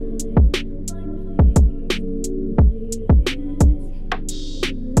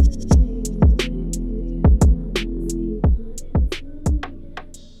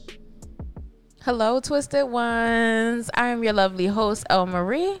Hello, Twisted Ones. I am your lovely host, El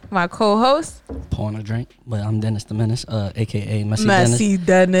Marie. My co-host, pouring a drink, but I'm Dennis the Menace, aka Messy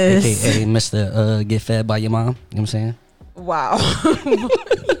Dennis, aka Mr. Get Fed by Your Mom. You know what I'm saying? Wow.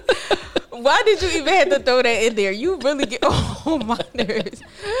 Why did you even have to throw that in there? You really get on my nerves.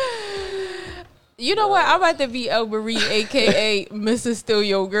 You know what? I'm about to be El Marie, aka Mrs. Still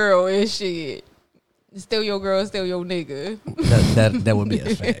Your Girl and shit. Still your girl, still your nigga. That would be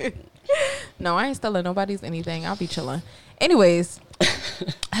a fact. No, I ain't stealing nobody's anything. I'll be chilling. Anyways,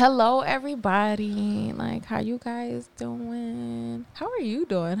 hello everybody. Like, how you guys doing? How are you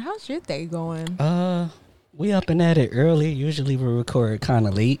doing? How's your day going? We up and at it early. Usually we record kind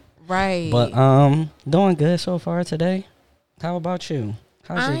of late. Right. But doing good so far today. How about you?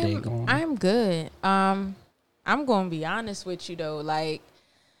 How's your day going? I'm good. I'm going to be honest with you though. Like,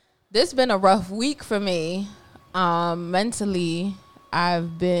 this been a rough week for me. Mentally,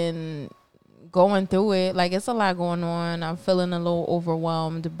 I've been going through it. Like, it's a lot going on. I'm feeling a little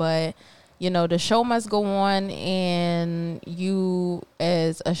overwhelmed, but you know, the show must go on, and you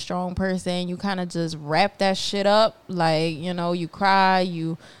as a strong person, you kind of just wrap that shit up. Like, you know, you cry,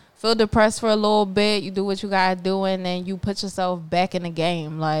 you feel depressed for a little bit, you do what you gotta do, and then you put yourself back in the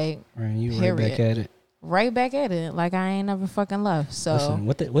game. Like, right, you period. right back at it. Right back at it. Like, I ain't never fucking left. So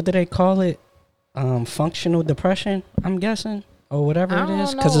listen, what do they call it? Functional depression, I'm guessing, or whatever it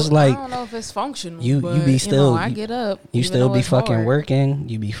is, because it's like, I don't know if it's functional. You be still, I get up. You still be fucking hard. working.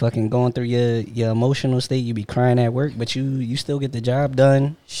 You be fucking going through your emotional state. You be crying at work, but you still get the job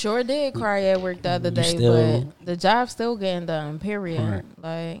done. Sure did cry at work the other day, but the job's still getting done. Period.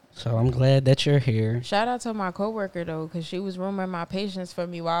 Right. Like, so I'm glad that you're here. Shout out to my coworker though, because she was rooming my patience for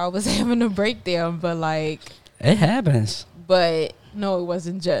me while I was having a breakdown. But like, it happens. But no, it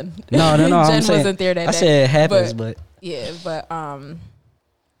wasn't Jen. No. Jen I'm saying, wasn't there that day. I said it happens, but yeah, but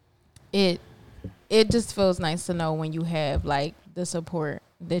it just feels nice to know when you have like the support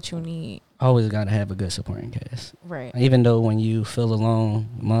that you need. Always gotta have a good supporting cast. Right. Even though when you feel alone,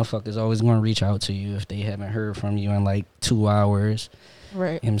 motherfuckers always gonna reach out to you if they haven't heard from you in like 2 hours. Right.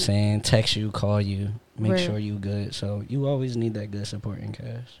 You know what I'm saying? Text you, call you, make right. sure you good. So you always need that good supporting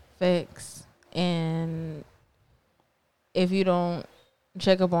cast. Facts. And if you don't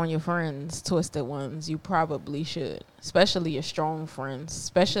check up on your friends, Twisted Ones, you probably should. Especially your strong friends.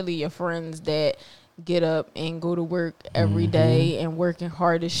 Especially your friends that get up and go to work every day and working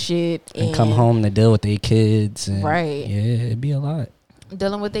hard as shit. And come home to deal with their kids. And right. Yeah, it'd be a lot.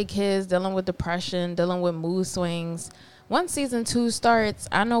 Dealing with their kids, dealing with depression, dealing with mood swings. Once season 2 starts,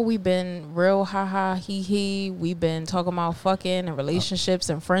 I know we've been real ha-ha, he-he. We've been talking about fucking and relationships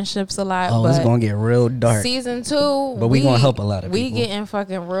and friendships a lot. Oh, but it's going to get real dark. Season 2. But we going to help a lot of people. We getting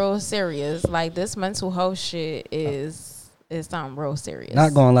fucking real serious. Like, this mental health shit is something real serious.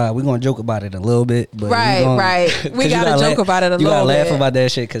 Not going to lie. We're going to joke about it a little bit. But right. We got to joke about it a little bit. You got to laugh about that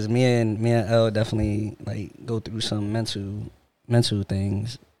shit because me and Elle definitely, like, go through some mental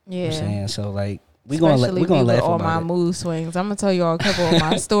things. Yeah. You know what I'm saying? So, like, we're gonna laugh all about my it. mood swings. I'm gonna tell you all a couple of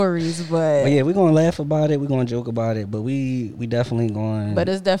my stories, but yeah, we're gonna laugh about it. We're gonna joke about it, but we definitely going. But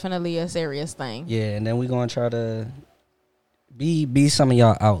it's definitely a serious thing. Yeah, and then we're gonna try to be some of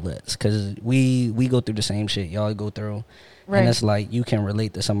y'all outlets because we go through the same shit y'all go through, right. And it's like you can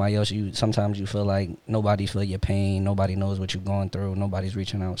relate to somebody else. Sometimes you feel like nobody feel your pain, nobody knows what you're going through, nobody's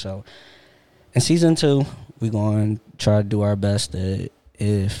reaching out. So in season 2, we're gonna try to do our best to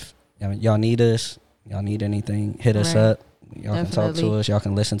if y'all need us, y'all need anything, hit us up. Y'all definitely can talk to us. Y'all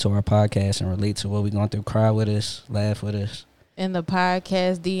can listen to our podcast and relate to what we're going through. Cry with us, laugh with us. In the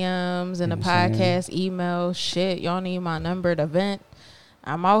podcast DMs, in the podcast email, shit, y'all need my number to vent.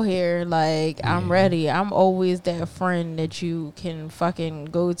 I'm out here, like, I'm ready. I'm always that friend that you can fucking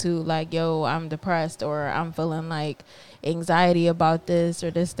go to, like, yo, I'm depressed or I'm feeling like anxiety about this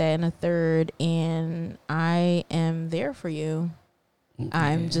or this, that, and the third, and I am there for you.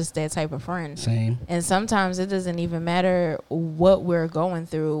 I'm just that type of friend. Same. And sometimes it doesn't even matter what we're going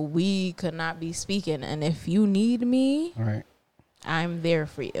through. We could not be speaking. And if you need me, right, I'm there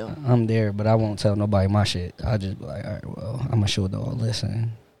for you. I'm there, but I won't tell nobody my shit. I'll just be like, all right, well, I'm going to show all this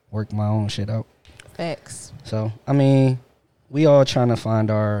and work my own shit out. Facts. So, I mean, we all trying to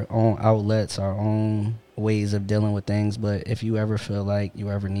find our own outlets, our own ways of dealing with things. But if you ever feel like you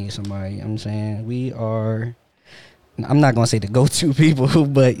ever need somebody, you know what I'm saying, we are I'm not gonna say the go-to people,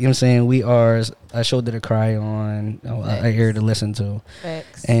 but you know what I'm saying, we are a shoulder to cry on, a ear to listen to.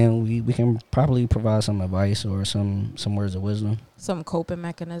 Facts. And we can probably provide some advice or some words of wisdom, some coping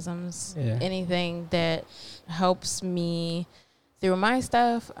mechanisms, yeah. Anything that helps me through my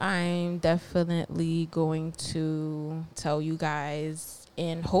stuff, I'm definitely going to tell you guys,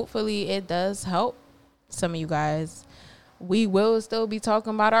 and hopefully it does help some of you guys. We will still be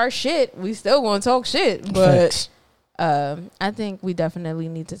talking about our shit. We still gonna talk shit, but I think we definitely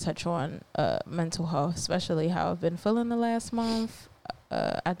need to touch on mental health, especially how I've been feeling the last month.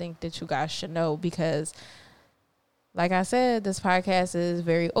 I think that you guys should know, because like I said, this podcast is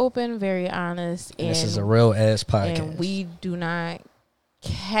very open, very honest. And this is a real ass podcast. And we do not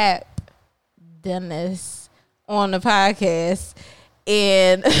cap Dennis on the podcast.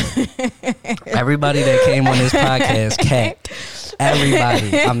 And everybody that came on this podcast capped.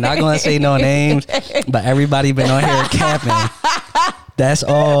 Everybody. I'm not going to say no names, but everybody been on here capping. That's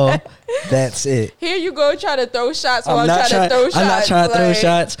all. That's it. Here you go, try to throw shots while I'm trying to throw shots. I'm not trying to throw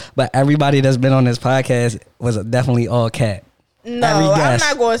shots, but everybody that's been on this podcast was definitely all cap. No, I'm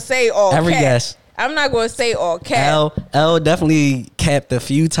not going to say all every cap. Guess. I'm not going to say all cap. L definitely capped a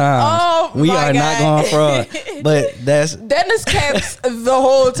few times. Oh, we are not going fraud, but that's Dennis caps the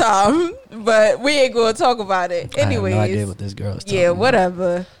whole time, but we ain't going to talk about it. Anyways, I have no idea what this girl is talking about.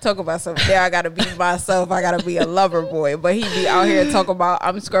 Whatever. Talk about something. There, I gotta be myself. I gotta be a lover boy, but he be out here talking about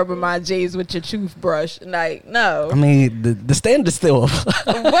I'm scrubbing my J's with your toothbrush. Like, no. I mean, the standard still.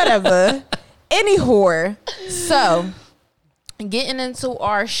 Whatever. Anyhow, so getting into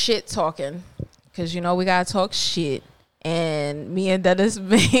our shit talking. Because, you know, we got to talk shit. And me and Dennis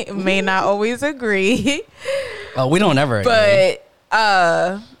may not always agree. Oh, we don't ever agree.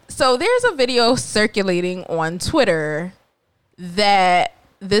 But, so there's a video circulating on Twitter that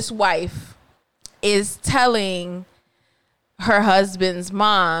this wife is telling her husband's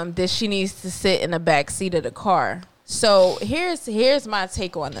mom that she needs to sit in the back seat of the car. So here's my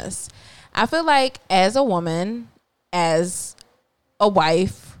take on this. I feel like as a woman, as a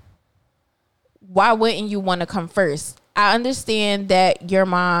wife, why wouldn't you want to come first? I understand that your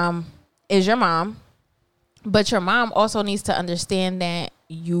mom is your mom, but your mom also needs to understand that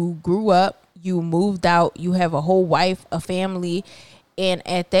you grew up, you moved out, you have a whole wife, a family, and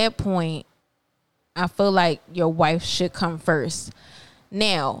at that point, I feel like your wife should come first.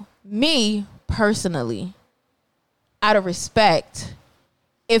 Now, me personally, out of respect,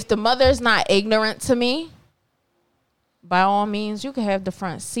 if the mother's not ignorant to me, by all means, you can have the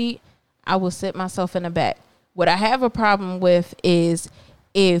front seat. I will sit myself in the back. What I have a problem with is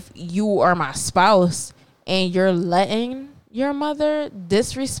if you are my spouse and you're letting your mother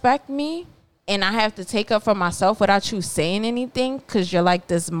disrespect me and I have to take up for myself without you saying anything because you're like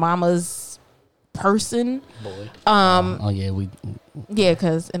this mama's person. Boy. Yeah,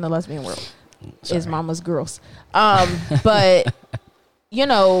 because in the lesbian world, it's mama's girls. But, you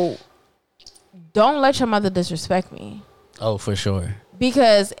know, don't let your mother disrespect me. Oh, for sure.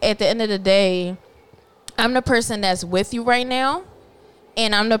 Because at the end of the day, I'm the person that's with you right now,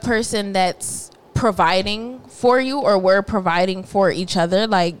 and I'm the person that's providing for you, or we're providing for each other.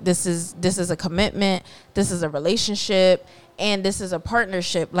 Like this is a commitment, this is a relationship, and this is a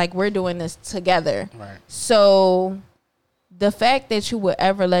partnership. Like we're doing this together. Right. So the fact that you would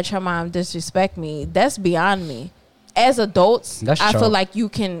ever let your mom disrespect me, that's beyond me. As adults, I feel like you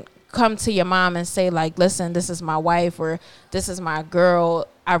can come to your mom and say like, listen, this is my wife, or this is my girl.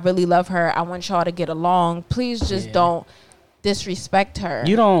 I really love her. I want y'all to get along. Please just don't disrespect her.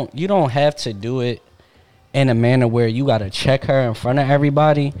 You don't have to do it in a manner where you got to check her in front of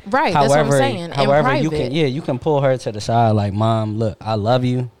everybody. Right. However, that's what I'm saying. However, you can pull her to the side like, Mom, look, I love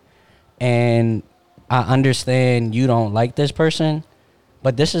you. And I understand you don't like this person,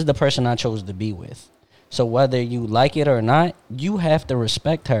 but this is the person I chose to be with. So whether you like it or not, you have to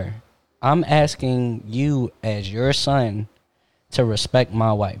respect her. I'm asking you as your son to respect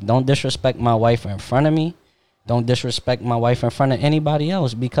my wife. Don't disrespect my wife in front of me. Don't disrespect my wife in front of anybody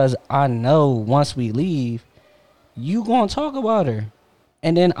else, because I know once we leave, you going to talk about her.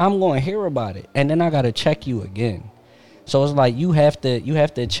 And then I'm going to hear about it. And then I got to check you again. So it's like you have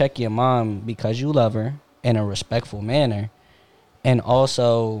to check your mom because you love her in a respectful manner. And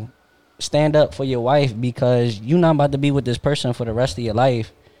also stand up for your wife, because you're not about to be with this person for the rest of your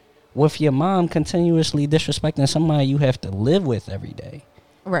life with your mom continuously disrespecting somebody you have to live with every day.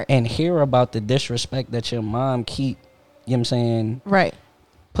 Right. And hear about the disrespect that your mom keep, you know what I'm saying? Right.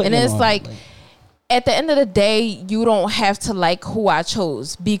 And it's like at the end of the day, you don't have to like who I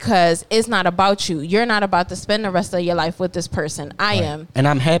chose because it's not about you. You're not about to spend the rest of your life with this person. I am. And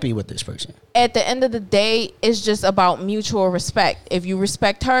I'm happy with this person. At the end of the day, it's just about mutual respect. If you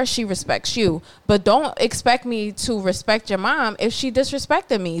respect her, she respects you. But don't expect me to respect your mom if she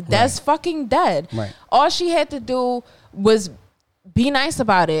disrespected me. That's fucking dead. Right. All she had to do was be nice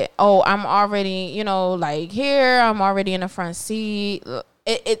about it. Oh, I'm already, you know, like here, I'm already in the front seat.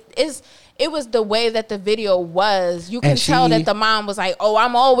 It was the way that the video was. You can tell that the mom was like, oh,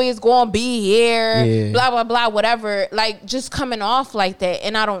 I'm always going to be here, blah, blah, blah, whatever. Like, just coming off like that.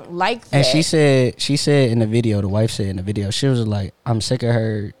 And I don't like that. And she said in the video, the wife said in the video, she was like, I'm sick of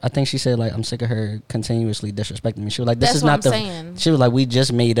her. I think she said, like, I'm sick of her continuously disrespecting me. She was like, this is not the. Saying. She was like, we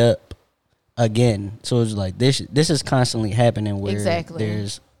just made up again. So it was like, this is constantly happening where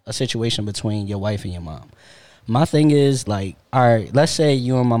there's a situation between your wife and your mom. My thing is, like, all right, let's say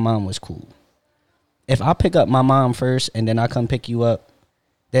you and my mom was cool. If I pick up my mom first and then I come pick you up,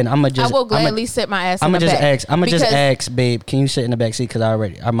 then I will gladly sit my ass in the back. I'm going to just ask, babe, can you sit in the back seat?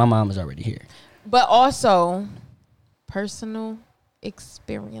 Because my mom is already here. But also, personal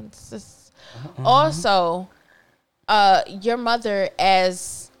experiences. Also, your mother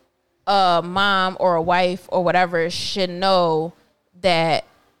as a mom or a wife or whatever should know that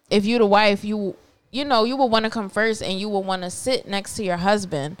if you the wife, you know, you will want to come first and you will want to sit next to your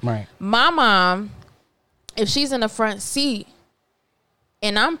husband. Right. My mom, if she's in the front seat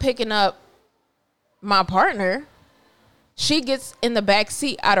and I'm picking up my partner, she gets in the back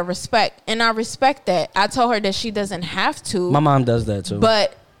seat out of respect. And I respect that. I told her that she doesn't have to. My mom does that too.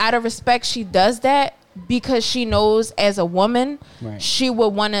 But out of respect, she does that because she knows as a woman, she would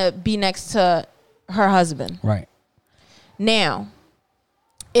want to be next to her husband. Right. Now,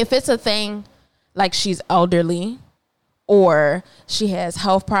 if it's a thing like she's elderly or she has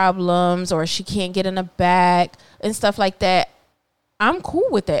health problems or she can't get in the back and stuff like that, I'm cool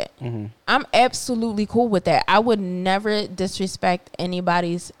with that. Mm-hmm. I'm absolutely cool with that. I would never disrespect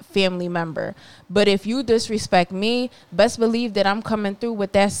anybody's family member. But if you disrespect me, best believe that I'm coming through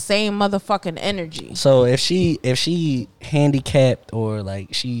with that same motherfucking energy. So if she handicapped or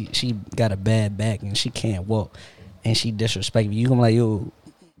like she got a bad back and she can't walk and she disrespect you gonna be like, yo,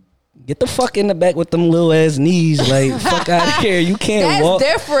 get the fuck in the back with them little ass knees. Like, fuck out of here. You can't walk.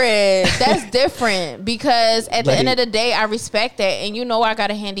 That's different. Because at the end of the day, I respect that. And you know I got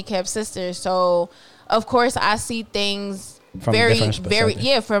a handicapped sister. So, of course, I see things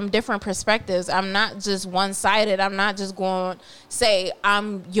from different perspectives. I'm not just one-sided. I'm not just going to say,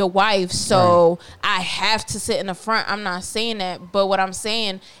 I'm your wife, so I have to sit in the front. I'm not saying that. But what I'm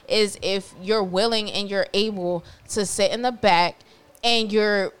saying is if you're willing and you're able to sit in the back and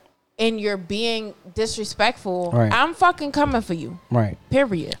you're being disrespectful, I'm fucking coming for you. Right.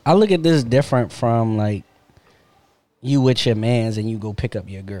 Period. I look at this different from like you with your mans and you go pick up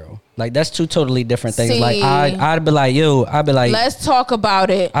your girl. Like that's two totally different things. Like I'd be like, let's talk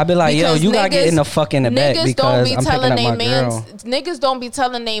about it. I'd be like, yo, you gotta get in the fuck in the back because I'm picking up my girl. Niggas don't be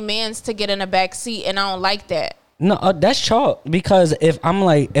telling they mans to get in the back seat, and I don't like that. No, that's chalk. Because if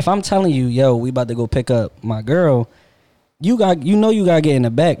I'm telling you, yo, we about to go pick up my girl, you gotta get in the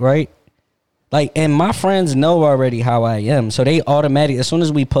back, right? Like, and my friends know already how I am, so they automatically, as soon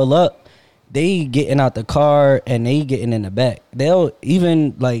as we pull up, they getting out the car and they getting in the back. They'll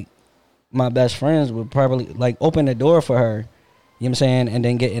even like my best friends would probably like open the door for her, you know what I'm saying, and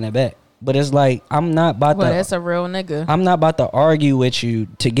then get in the back. But it's like I'm not about to. That's a real nigga. I'm not about to argue with you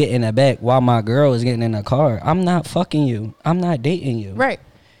to get in the back while my girl is getting in the car. I'm not fucking you. I'm not dating you. Right.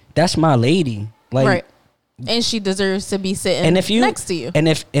 That's my lady. Like. Right. And she deserves to be sitting next to you. And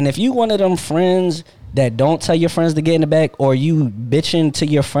if you one of them friends that don't tell your friends to get in the back, or you bitching to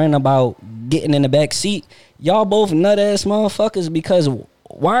your friend about getting in the back seat, y'all both nut ass motherfuckers. Because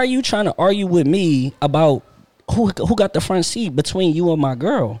why are you trying to argue with me about who got the front seat between you and my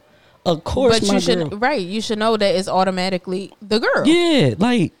girl? Of course, but you should know that it's automatically the girl. Yeah,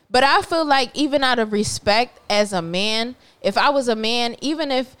 like. But I feel like even out of respect as a man, if I was a man, even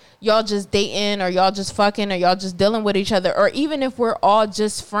if y'all just dating or y'all just fucking or y'all just dealing with each other, or even if we're all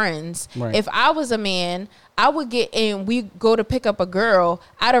just friends, if I was a man, I would get in, we go to pick up a girl,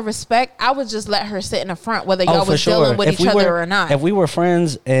 out of respect, I would just let her sit in the front, whether y'all was dealing with each other or not. If we were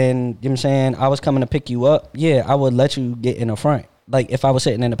friends and, you know what I'm saying, I was coming to pick you up, yeah, I would let you get in the front. Like if I was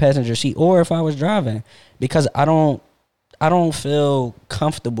sitting in the passenger seat or if I was driving, because I don't feel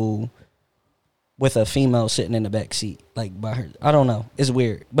comfortable with a female sitting in the back seat, like by her. I don't know. It's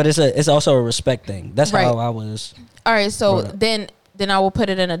weird, but it's also a respect thing. That's how I was. All right, so then I will put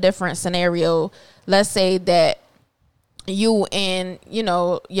it in a different scenario. Let's say that you and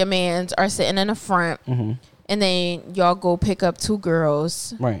your mans are sitting in the front, and then y'all go pick up two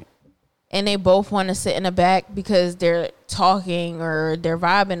girls, right? And they both want to sit in the back because they're talking or they're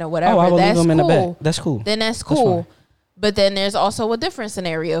vibing or whatever. I will that's leave them cool. in the back. That's cool. Then that's cool. That's but then there's also a different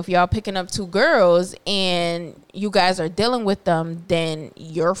scenario. If y'all picking up two girls and you guys are dealing with them, then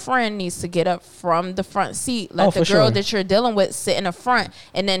your friend needs to get up from the front seat. Let the girl that you're dealing with sit in the front,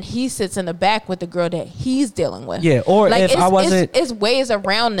 and then he sits in the back with the girl that he's dealing with. Yeah, or like if I wasn't, it's ways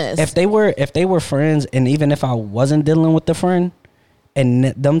around this. If they were friends, and even if I wasn't dealing with the friend, and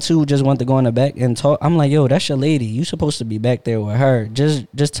them two just want to go in the back and talk, I'm like, yo, that's your lady. You supposed to be back there with her.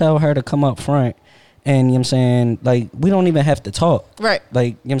 Just tell her to come up front. And you know what I'm saying, like, we don't even have to talk. Right. Like,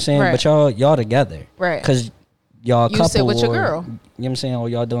 you know what I'm saying? Right. But y'all together. Right. Because y'all couple. You sit with your girl. You know what I'm saying? Or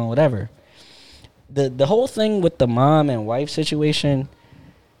y'all doing whatever. The whole thing with the mom and wife situation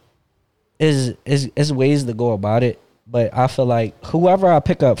is ways to go about it. But I feel like whoever I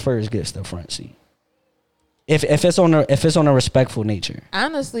pick up first gets the front seat. If it's on a respectful nature.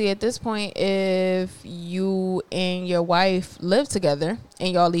 Honestly, at this point, if you and your wife live together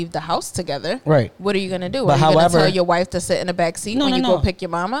and y'all leave the house together, right? What are you gonna do? But are you gonna tell your wife to sit in the back seat when you go pick your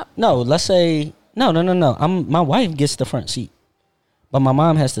mom up? No, let's say no. My wife gets the front seat, but my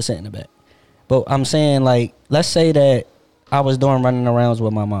mom has to sit in the back. But I'm saying, like, let's say that I was doing running arounds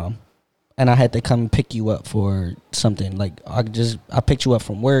with my mom, and I had to come pick you up for something. Like I picked you up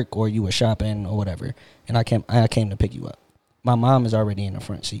from work, or you were shopping or whatever, and I came to pick you up. My mom is already in the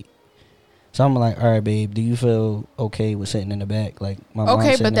front seat, so I'm like, all right, babe, do you feel okay with sitting in the back? Like my mom.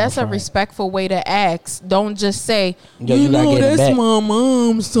 Okay, but that's a respectful way to ask. Don't just say, you know, that's my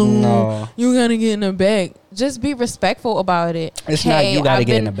mom, so you gotta get in the back. Just be respectful about it. It's not you gotta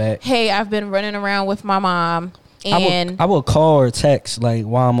get in the back. Hey, I've been running around with my mom. And I will call or text like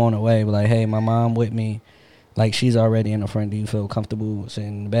while I'm on the way, but like, hey, my mom with me, like she's already in the front. Do you feel comfortable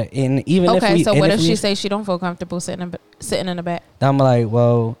sitting in the back? And even what if she say she don't feel comfortable sitting in the back? I'm like,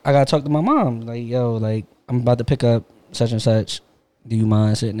 well, I gotta talk to my mom. Like, yo, like I'm about to pick up such and such. Do you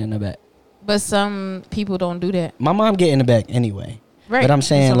mind sitting in the back? But some people don't do that. My mom get in the back anyway. Right. But I'm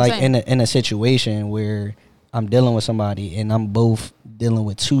saying like in a situation where I'm dealing with somebody and I'm both dealing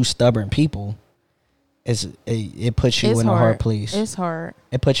with two stubborn people. It puts you in a hard place. It's hard.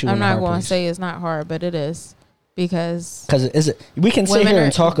 It puts you in a hard place. I'm not going to say it's not hard, but it is. Because we can sit here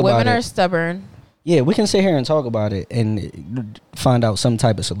and talk about it. Women are stubborn. Yeah, we can sit here and talk about it and find out some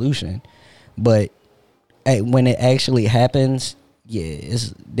type of solution. But when it actually happens,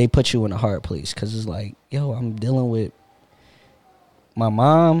 they put you in a hard place. Because it's like, yo, I'm dealing with my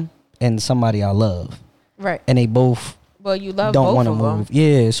mom and somebody I love. Right. And they both you love don't want to move.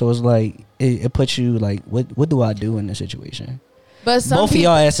 Yeah, so it's like it puts you like, what do I do in this situation? But both of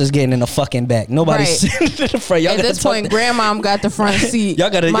y'all asses getting in the fucking back. Nobody's sitting in the front. Y'all at this point, grandmom got the front seat.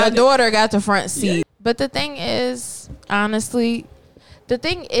 My daughter got the front seat. Yeah. But the thing is, honestly,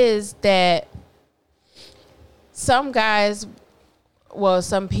 that some guys,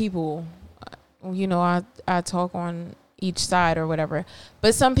 some people, I talk on each side or whatever,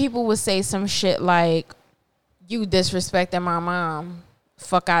 but some people would say some shit like, you disrespecting my mom.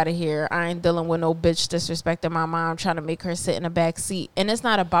 Fuck out of here. I ain't dealing with no bitch disrespecting my mom, trying to make her sit in the back seat. And it's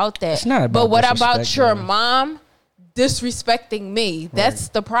not about that. It's not about But what about your mom disrespecting me? Right. That's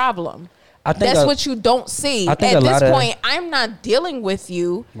the problem. That's what you don't see. At this point, I'm not dealing with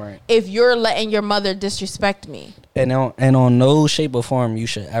you if you're letting your mother disrespect me. And on no shape or form you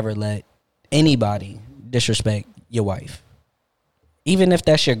should ever let anybody disrespect your wife. Even if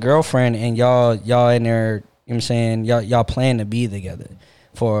that's your girlfriend and y'all in there, you know what I'm saying, y'all plan to be together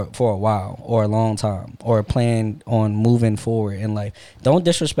for a while or a long time or plan on moving forward in life. Don't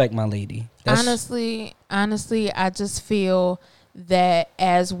disrespect my lady. Honestly, I just feel that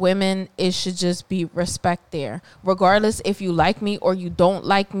as women, it should just be respect there. Regardless if you like me or you don't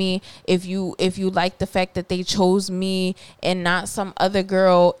like me, if you like the fact that they chose me and not some other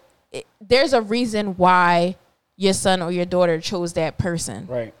girl, there's a reason why your son or your daughter chose that person.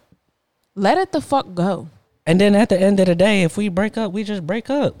 Right. Let it the fuck go. And then at the end of the day, if we break up, we just break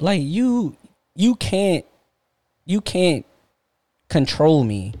up. Like you can't control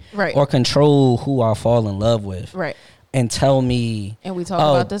me, right, or control who I fall in love with, right, and tell me. And we talk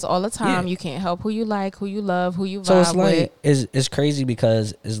about this all the time. Yeah. You can't help who you like, who you love, who you vibe with. So it's like it's crazy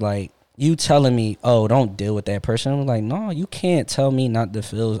because it's like you telling me, oh, don't deal with that person. I'm like, no, you can't tell me not to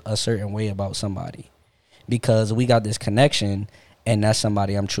feel a certain way about somebody because we got this connection. And that's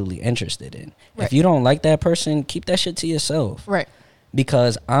somebody I'm truly interested in. Right. If you don't like that person, keep that shit to yourself. Right.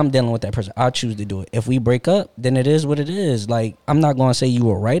 Because I'm dealing with that person. I choose to do it. If we break up, then it is what it is. Like, I'm not going to say you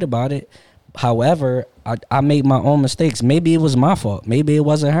were right about it. However, I made my own mistakes. Maybe it was my fault. Maybe it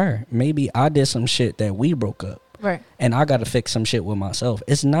wasn't her. Maybe I did some shit that we broke up. Right. And I got to fix some shit with myself.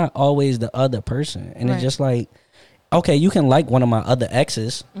 It's not always the other person. And it's just like, okay, you can like one of my other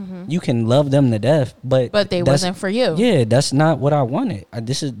exes. You can love them to death, but they wasn't for you. Yeah, that's not what I wanted.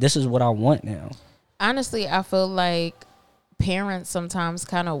 This is what I want now. Honestly, I feel like parents sometimes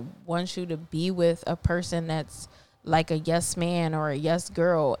kind of want you to be with a person that's like a yes man or a yes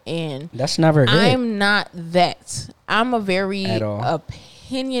girl, and that's never I'm not that. I'm a very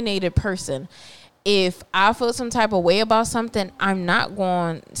opinionated person. If I feel some type of way about something, I'm not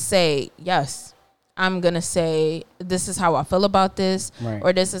going to say yes. I'm going to say, this is how I feel about this,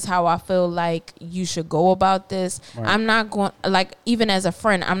 or this is how I feel like you should go about this. I'm not going, like, even as a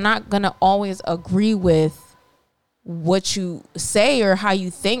friend, I'm not going to always agree with what you say or how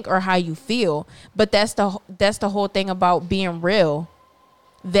you think or how you feel. But that's the whole thing about being real.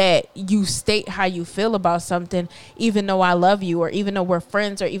 That you state how you feel about something, even though I love you, or even though we're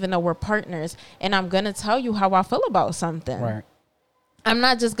friends, or even though we're partners, and I'm gonna tell you how I feel about something. Right. I'm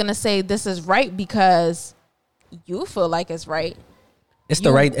not just gonna say this is right because you feel like it's right. It's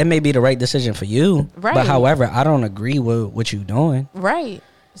the right. It may be the right decision for you, right? But however, I don't agree with what you're doing. Right.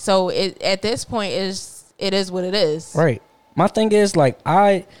 So at this point it is what it is. Right. My thing is, like,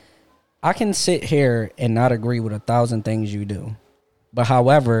 I can sit here and not agree with 1,000 things you do. But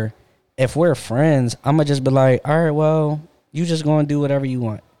however, if we're friends, I'm going to just be like, all right, well, you just going to do whatever you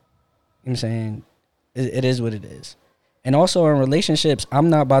want. You know what I'm saying? It is what it is. And also in relationships, I'm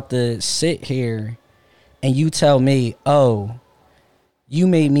not about to sit here and you tell me, oh, you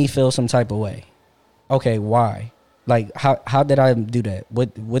made me feel some type of way. Okay, why? Like, how did I do that?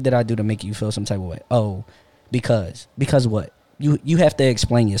 What did I do to make you feel some type of way? Oh, because what? You have to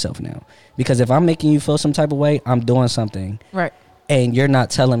explain yourself now. Because if I'm making you feel some type of way, I'm doing something. Right. And you're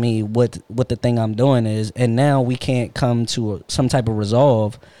not telling me what the thing I'm doing is. And now we can't come to some type of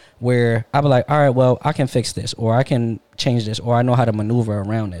resolve where I'll be like, all right, well, I can fix this, or I can change this, or I know how to maneuver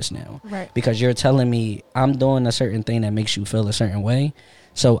around this now. Right. Because you're telling me I'm doing a certain thing that makes you feel a certain way.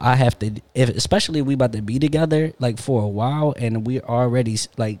 So I have to, especially if we about to be together like for a while and we're already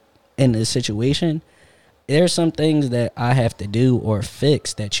like in this situation, there's some things that I have to do or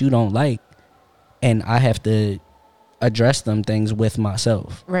fix that you don't like, and I have to address them things with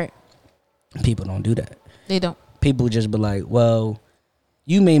myself. Right. People don't do that. They don't. People just be like, well,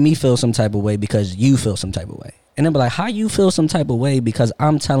 you made me feel some type of way because you feel some type of way. And they'll be like, how you feel some type of way because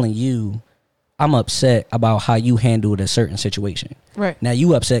I'm telling you I'm upset about how you handled a certain situation. Right. Now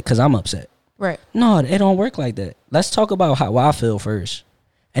you upset because I'm upset. Right. No, it don't work like that. Let's talk about how I feel first.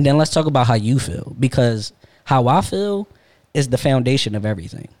 And then let's talk about how you feel. Because how I feel is the foundation of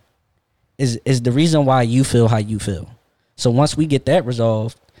everything. Is the reason why you feel how you feel. So once we get that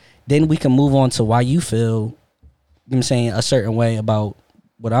resolved, then we can move on to why you feel, you know what I'm saying, a certain way about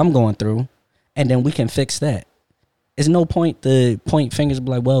what I'm going through, and then we can fix that. There's no point to point fingers and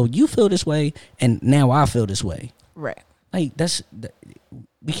be like, well, you feel this way, and now I feel this way. Right. Like,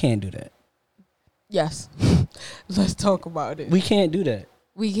 we can't do that. Yes. Let's talk about it. We can't do that.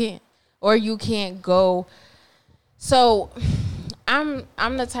 We can't. Or you can't go. So I'm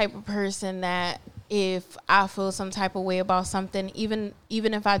the type of person that if I feel some type of way about something, even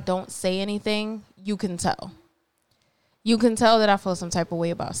if I don't say anything, you can tell. You can tell that I feel some type of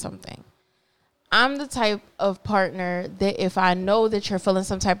way about something. I'm the type of partner that if I know that you're feeling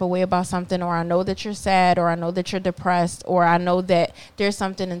some type of way about something, or I know that you're sad, or I know that you're depressed, or I know that there's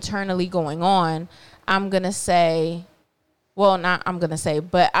something internally going on, I'm going to say, well, not I'm going to say,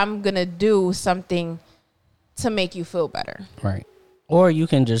 but I'm going to do something to make you feel better. Right. Or you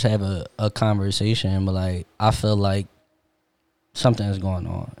can just have a conversation, but like, I feel like something is going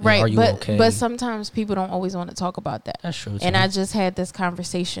on. Right. Are you okay? But sometimes people don't always want to talk about that. That's true. And I just had this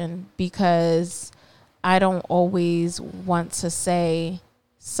conversation because I don't always want to say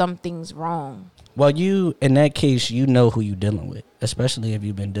something's wrong. Well, in that case, you know who you're dealing with, especially if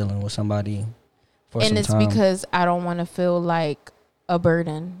you've been dealing with somebody for some time. And it's because I don't want to feel like a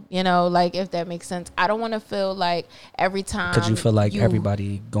burden, like, if that makes sense. I don't want to feel like every time. Because you feel like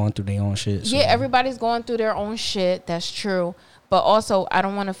everybody going through their own shit. So. Yeah, everybody's going through their own shit. That's true. But also, I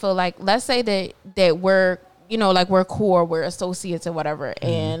don't want to feel like, let's say that we're, like we're cool, or we're associates or whatever. Mm-hmm.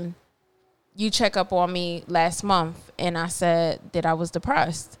 And you check up on me last month and I said that I was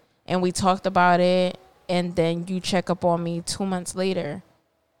depressed. And we talked about it. And then you check up on me 2 months later.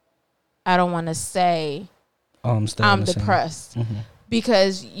 I don't want to say I'm depressed. Mm-hmm.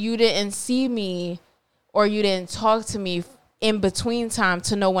 Because you didn't see me, or you didn't talk to me in between time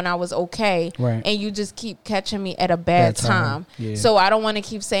to know when I was okay. Right. And you just keep catching me at a bad time. Yeah. So I don't want to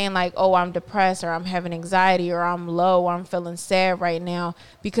keep saying like, oh, I'm depressed or I'm having anxiety or I'm low or I'm feeling sad right now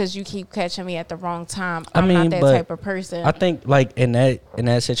because you keep catching me at the wrong time. I'm not that type of person. I think like in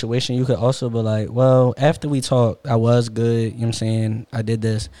that situation, you could also be like, well, after we talked, I was good. You know what I'm saying? I did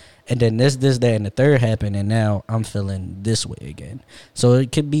this. And then this, that, and the third happened. And now I'm feeling this way again. So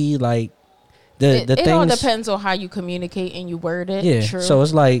it could be like, it all depends on how you communicate and you word it. Yeah. True. So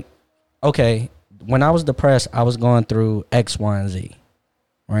it's like, okay, when I was depressed, I was going through X, Y, and Z,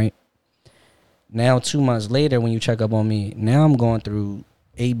 right? Now 2 months later, when you check up on me, now I'm going through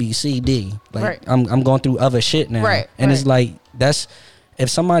A, B, C, D. Like right. I'm going through other shit now. Right. And it's like that's if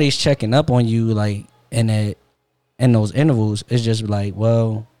somebody's checking up on you like in those intervals, it's just like,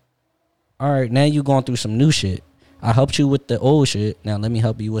 well, all right, now you going through some new shit. I helped you with the old shit. Now let me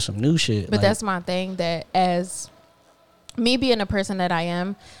help you with some new shit. But that's my thing, that as me being the person that I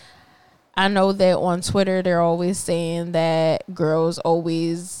am, I know that on Twitter they're always saying that girls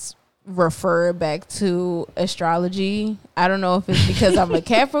always refer back to astrology. I don't know if it's because I'm a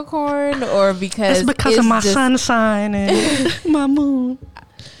Capricorn or because it's because of my sun sign and my moon.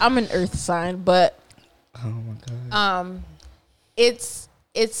 I'm an earth sign, but oh my God.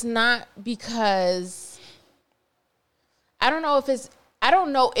 It's not because I don't know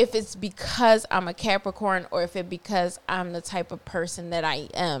if it's because I'm a Capricorn or if it's because I'm the type of person that I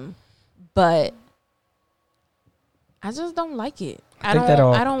am, but I just don't like it. I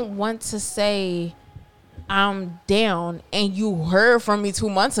don't want to say I'm down and you heard from me 2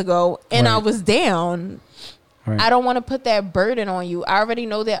 months ago and right. I was down. Right. I don't want to put that burden on you. I already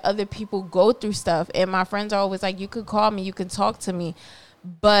know that other people go through stuff, and my friends are always like, you could call me, you can talk to me,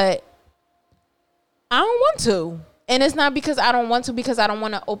 but I don't want to. And it's not because I don't want to, because I don't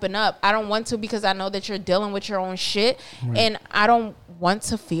want to open up. I don't want to because I know that you're dealing with your own shit, right. and I don't want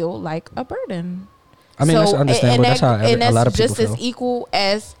to feel like a burden. I mean, that's understandable. That's how a lot of people feel. And that's just as equal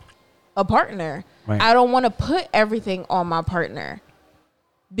as a partner. Right. I don't want to put everything on my partner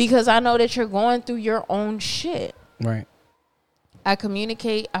because I know that you're going through your own shit. Right. I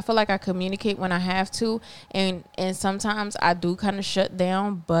communicate. I feel like I communicate when I have to, and sometimes I do kind of shut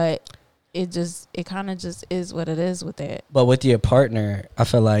down, but it kind of just is what it is with that. But with your partner, I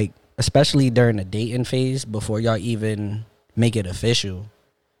feel like, especially during the dating phase, before y'all even make it official,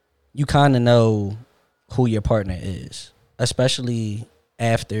 you kind of know who your partner is, especially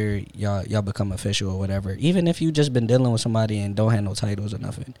after y'all become official or whatever. Even if you just been dealing with somebody and don't have no titles or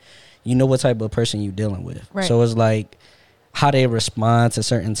nothing, you know what type of person you dealing with. Right. So it's like how they respond to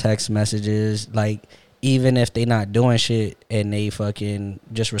certain text messages, like even if they not doing shit and they fucking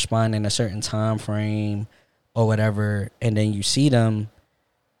just respond in a certain time frame or whatever, and then you see them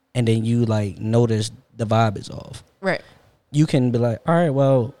and then you like notice the vibe is off. Right. You can be like, all right,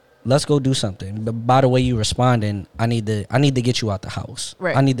 well, let's go do something. But by the way you responding, I need to get you out the house.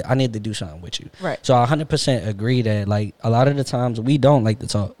 Right. I need to do something with you. Right. So I 100% agree that like a lot of the times we don't like to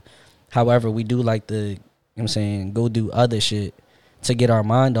talk. However, we do like to, you know what I'm saying, go do other shit to get our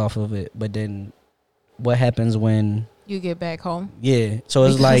mind off of it. But then what happens when you get back home? Yeah. So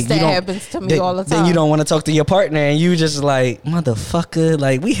it's because like that happens to me all the time. Then you don't want to talk to your partner and you just like, motherfucker,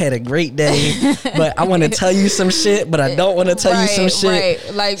 like we had a great day, but I want to tell you some shit, but I don't want to tell you some shit.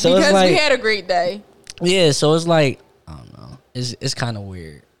 Right. Like so because we had a great day. Yeah, so it's like, I don't know. It's kind of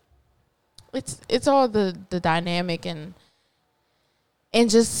weird. It's all the dynamic and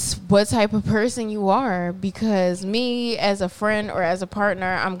just what type of person you are, because me as a friend or as a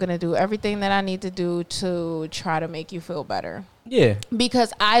partner, I'm going to do everything that I need to do to try to make you feel better. Yeah.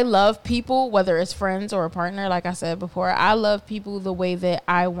 Because I love people, whether it's friends or a partner, like I said before, I love people the way that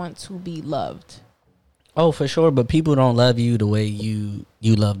I want to be loved. Oh, for sure. But people don't love you the way you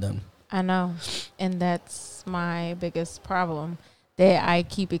love them. I know. And that's my biggest problem, that I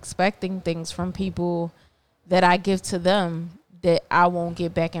keep expecting things from people that I give to them that I won't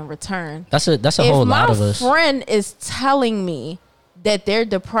get back in return. That's a whole lot of us. If my friend is telling me that they're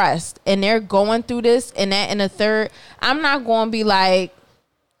depressed and they're going through this and that and a third, I'm not going to be like,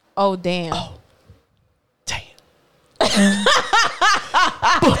 oh, damn. Oh, damn.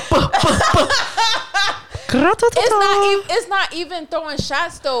 It's not even throwing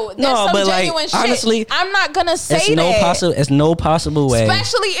shots though. There's some but genuine shit. Honestly, I'm not gonna say it's no possible way.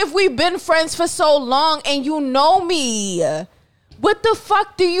 Especially if we've been friends for so long and you know me. What the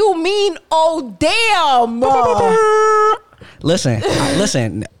fuck do you mean? Oh damn!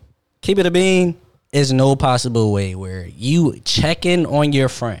 Listen. Keep it a bean. Is no possible way where you check in on your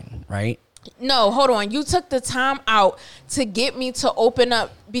friend, right? No, hold on. You took the time out to get me to open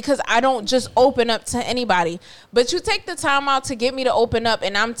up because I don't just open up to anybody. But you take the time out to get me to open up,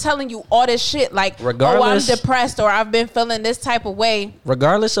 and I'm telling you all this shit like, regardless, oh, I'm depressed or I've been feeling this type of way.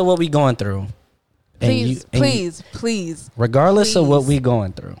 Regardless of what we going through. Please. Regardless of what we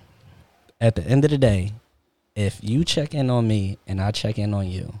going through, at the end of the day, if you check in on me and I check in on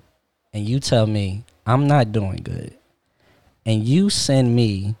you, and you tell me I'm not doing good, and you send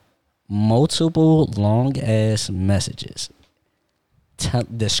me multiple long ass messages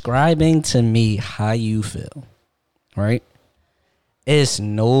describing to me how you feel, right? It's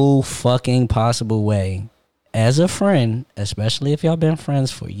no fucking possible way as a friend, especially if y'all been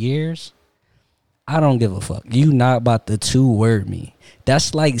friends for years, I don't give a fuck. You not about to 2-word me.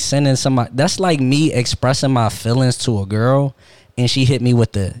 That's like sending somebody, that's like me expressing my feelings to a girl and she hit me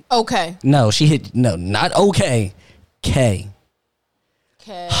with the okay. No, not okay. K.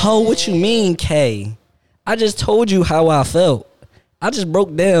 Ho, what you mean, K? I just told you how I felt. I just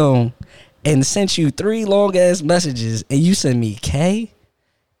broke down and sent you 3 long ass messages and you send me K?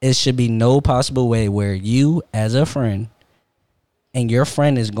 It should be no possible way where you as a friend and your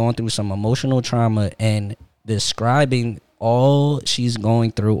friend is going through some emotional trauma and describing all she's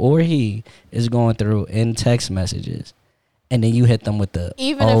going through or he is going through in text messages. And then you hit them with the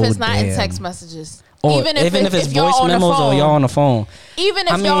even if it's not in text messages. Or even if it's voice memos or y'all on the phone. Even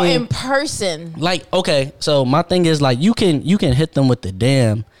if y'all in person. Like, okay, so my thing is like you can hit them with the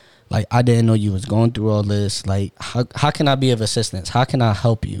damn, like, I didn't know you was going through all this. Like, how can I be of assistance? How can I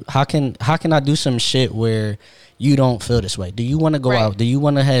help you? How can I do some shit where you don't feel this way? Do you want to go out? Do you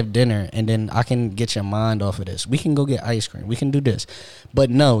want to have dinner? And then I can get your mind off of this. We can go get ice cream. We can do this.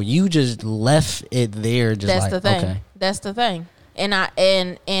 But no, you just left it there. Just that's like, the thing. Okay. That's the thing. And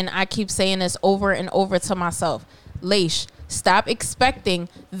I keep saying this over and over to myself. Leish, stop expecting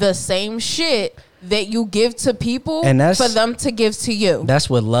the same shit that you give to people and for them to give to you. That's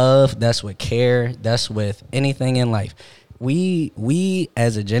with love. That's with care. That's with anything in life. We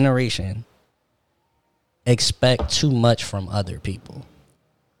as a generation expect too much from other people.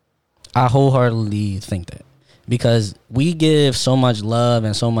 I wholeheartedly think that because we give so much love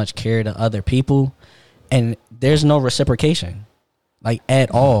and so much care to other people and there's no reciprocation, like,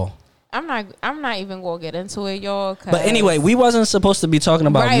 at all. I'm not even gonna get into it, y'all. But anyway, we wasn't supposed to be talking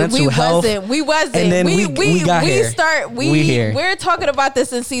about mental health. We wasn't. And then we got here. We're talking about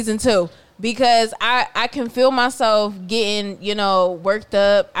this in season 2 because I can feel myself getting, worked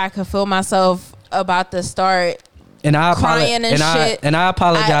up. I can feel myself about to start and crying and shit. And I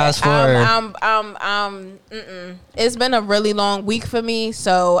apologize It's been a really long week for me,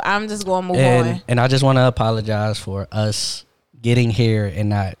 so I'm just gonna move on. And I just want to apologize for us getting here and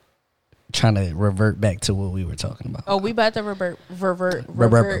not trying to revert back to what we were talking about. Oh, we about to revert. I'm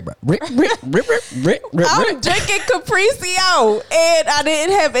drinking Capriccio and I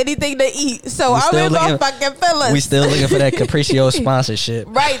didn't have anything to eat, so I'm in my fucking feelings. We still looking for that Capriccio sponsorship,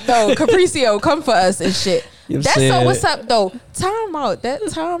 right? Though Capriccio, come for us and shit. That's so. What's up though? Time out. Shout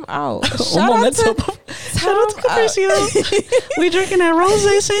out to Capriccio. We drinking that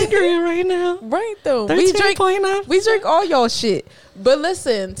rosé sangria right now. Right though. We drink all y'all shit. But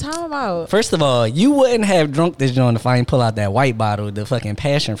listen, time out. First of all, you wouldn't have drunk this joint if I didn't pull out that white bottle, the fucking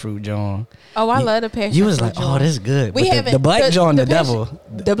passion fruit joint. Oh, I love the passion fruit. You was like, oh, this is good. We the black joint, the devil.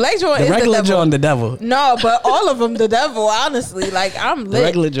 The black joint is the devil. The regular joint, the devil. No, but all of them, the devil, honestly. Like, I'm lit. The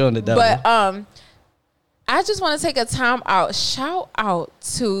regular joint, the devil. But, I just want to take a time out. Shout out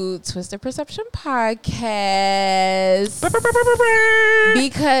to Twisted Perception Podcast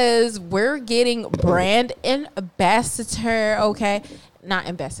because we're getting brand ambassador. Okay, not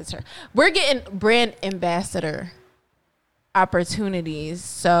ambassador. We're getting brand ambassador opportunities.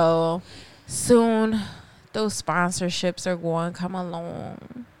 So soon, those sponsorships are going to come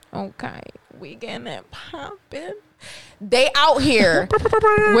along. Okay, we getting it popping. They out here.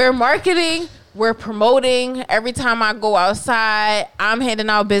 We're marketing. We're promoting. Every time I go outside, I'm handing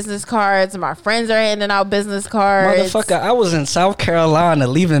out business cards. My friends are handing out business cards. Motherfucker, I was in South Carolina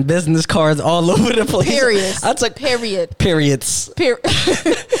leaving business cards all over the place. Periods. I took periods.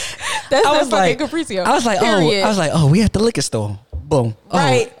 That's I was like, Capriccio. I was like, oh, we at the liquor store. Boom.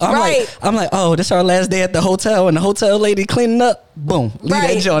 Right. I'm like, oh, this our last day at the hotel, and the hotel lady cleaning up. Boom. Leave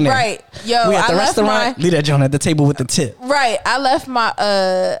that joint there. Right. Yo, we at the restaurant. Leave that joint at the table with the tip. Right. I left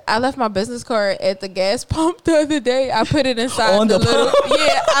my business card at the gas pump the other day. I put it inside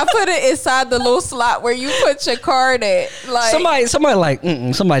I put it inside the little slot where you put your card at. Like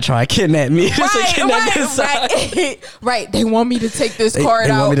somebody try to kidnap me. Right. They want me to take this card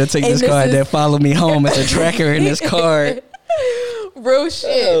out. They want me to take this card that follow me home. It's a tracker in this card. Real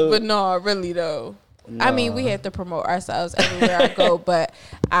shit. But no, really though. I mean, we have to promote ourselves everywhere I go, but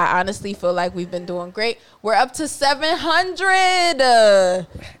I honestly feel like we've been doing great. We're up to 700. I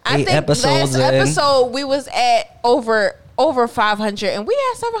think episodes last episode we was at over 500, and we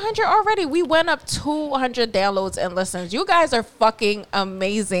had 700 already. We went up 200 downloads and listens. You guys are fucking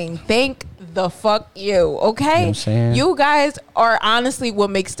amazing. Thank the fuck you. Okay, you know what I'm saying? You guys are honestly what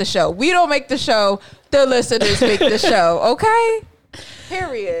makes the show. We don't make the show. The listeners make the show. Okay,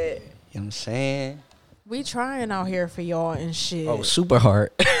 period. You know what I'm saying? We trying out here for y'all and shit. Oh, super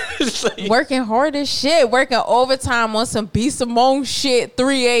hard. Working hard as shit. Working overtime on some B. Simone shit.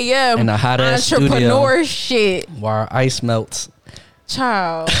 3 a.m. In a hot ass entrepreneur studio. shit. While our ice melts.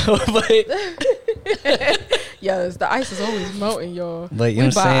 Child. But, Yes, the ice is always melting, y'all. But you we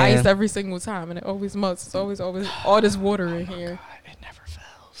know what I'm buy saying? ice every single time, and it always melts. It's always all this water in here. God, it never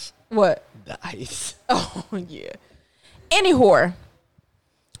fails. What? The ice. Oh, yeah. Anyhow,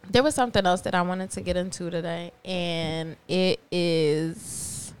 there was something else that I wanted to get into today, and it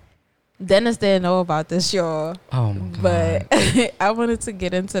is Dennis didn't know about this, y'all. Oh my God. But I wanted to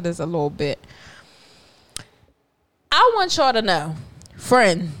get into this a little bit. I want y'all to know,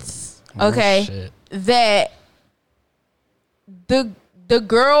 friends, okay, shit. that the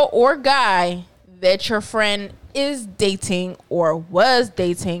girl or guy that your friend is dating or was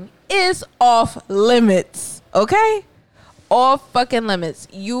dating is off limits, okay? Off fucking limits.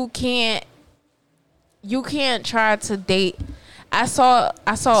 You can't try to date. I saw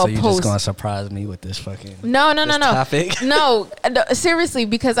So a you post. just gonna surprise me with this fucking No. topic? No, seriously,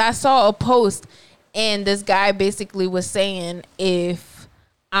 because I saw a post and this guy basically was saying if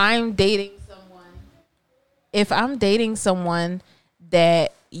I'm dating someone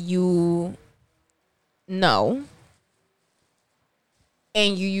that you know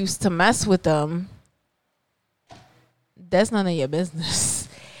and you used to mess with them, that's none of your business.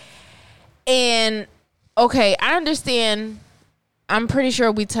 And okay, I understand. I'm pretty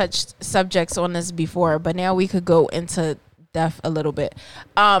sure we touched subjects on this before, but now we could go into depth a little bit.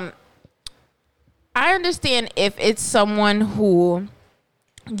 I understand if it's someone who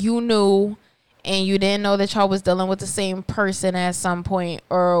you knew and you didn't know that y'all was dealing with the same person at some point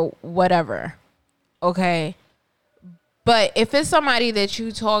or whatever. Okay. But if it's somebody that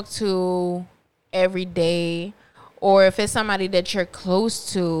you talk to every day, or if it's somebody that you're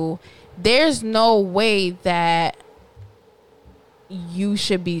close to, there's no way that you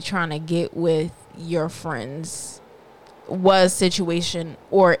should be trying to get with your friends was situation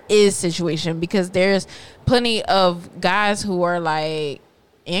or is situation, because there's plenty of guys who are like,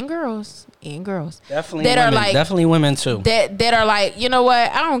 and girls Definitely that women. are like, Definitely women too. that are like, you know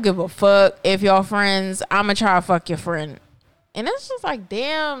what, I don't give a fuck if y'all friends, I'ma try to fuck your friend. And it's just like,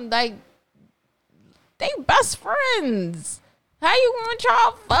 damn, like, they best friends. How you gonna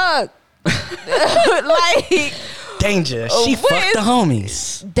try to fuck? Like, Danger. She fucked the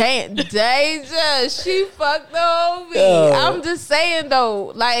homies. Danger. She fucked the homie. Yo. I'm just saying though,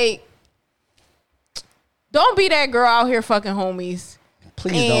 like, don't be that girl out here fucking homies.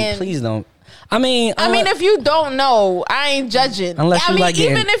 Please don't. I mean, if you don't know, I ain't judging. Unless you like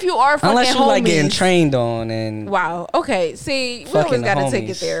even getting, if you are fucking unless you homies, like getting trained on and wow. Okay. See, we fucking always gotta the take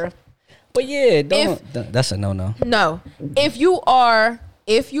it homies. there. But yeah, that's a no. No, if you are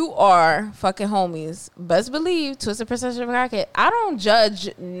fucking homies, best believe Twisted Perception Pocket, I don't judge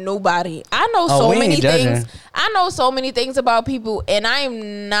nobody. I know so many things. I know so many things about people, and I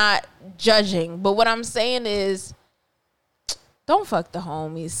am not judging. But what I'm saying is, don't fuck the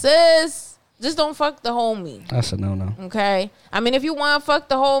homie, sis. Just don't fuck the homie. That's a no. Okay? I mean, if you want to fuck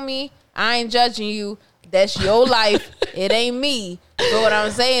the homie, I ain't judging you. That's your life. It ain't me. But what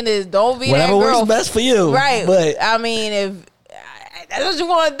I'm saying is, don't be Whatever that girl. works best for you. Right. But I mean, if that's what you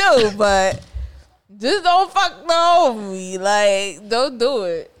want to do, but just don't fuck the homie. Like, don't do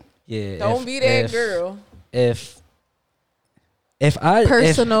it. yeah, Don't be that girl. If I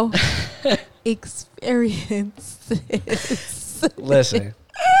Personal experiences. listen,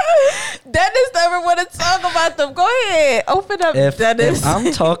 Dennis never want to talk about them. Go ahead. Open up, Dennis. if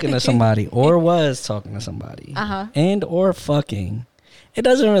I'm talking to somebody or was talking to somebody and or fucking, it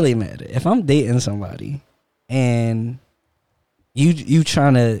doesn't really matter. If I'm dating somebody and you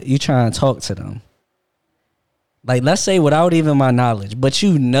trying to talk to them, like, let's say without even my knowledge, but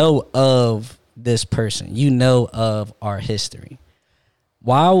you know of this person, you know of our history.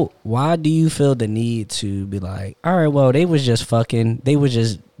 Why do you feel the need to be like, all right, well, they was just fucking, they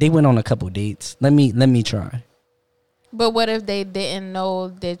went on a couple dates. Let me try. But what if they didn't know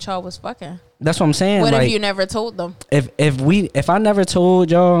that y'all was fucking? That's what I'm saying. What like, if you never told them? If I never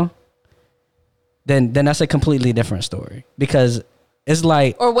told y'all, then that's a completely different story. Because It's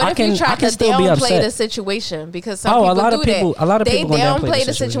like, or what if you try to still be downplay upset. the situation, because some people do that. A lot of they people downplay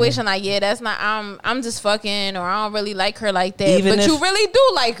the situation. Like, yeah, that's not. I'm just fucking, or I don't really like her like that. Even but you really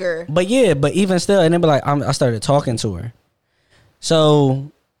do like her. But yeah, but even still, and then be like, I started talking to her.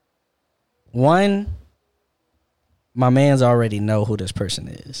 So, one, my man's already know who this person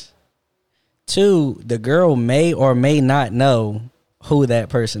is. Two, the girl may or may not know who that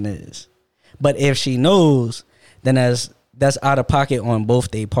person is. But if she knows, then that's out of pocket on both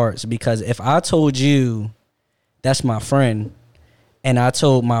their parts. Because if I told you that's my friend, and I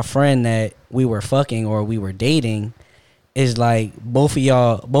told my friend that we were fucking or we were dating, it's like both of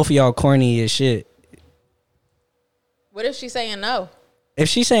y'all corny as shit. What if she's saying no? If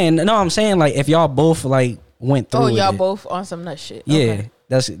she's saying no, I'm saying like if y'all both like went through. Oh, y'all both on some nut shit. Yeah,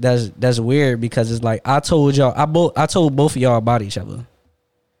 okay. That's weird, because it's like I told both of y'all about each other,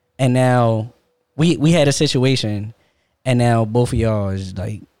 and now we had a situation, and now both of y'all is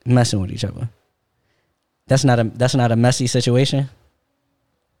like messing with each other. That's not a messy situation.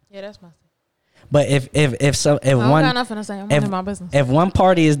 Yeah, that's messy. But if I don't got nothing to say. I'm in my business. If one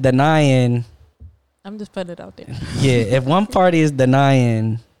party is denying. I'm just putting it out there. Yeah, if one party is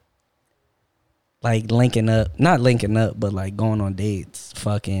denying, like not linking up, but like going on dates,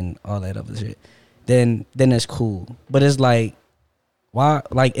 fucking all that other shit, then it's cool. But it's like, why?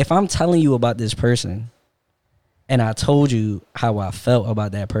 Like, if I'm telling you about this person, and I told you how I felt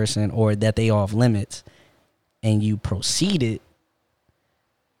about that person, or that they off limits, and you proceeded,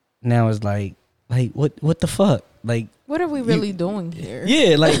 now it's like what the fuck? Like, what are we really doing here?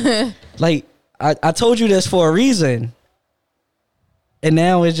 Yeah, like. I told you this for a reason, and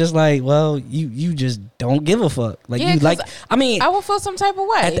now it's just like, well, you just don't give a fuck. Like, yeah, you like. I mean, I will feel some type of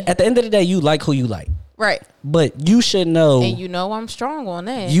way. At the end of the day, you like who you like, right? But you should know, and you know I'm strong on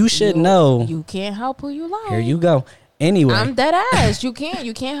that. You should know you can't help who you like. Here you go. Anyway, I'm dead ass. You can't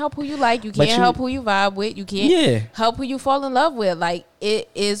help who you like. You can't help who you vibe with. You can't help who you fall in love with. Like,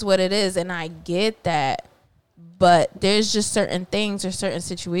 it is what it is, and I get that. But there's just certain things or certain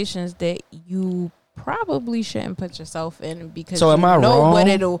situations that you probably shouldn't put yourself in, because so am I wrong?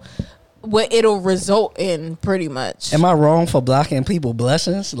 What it'll result in, pretty much. Am I wrong for blocking people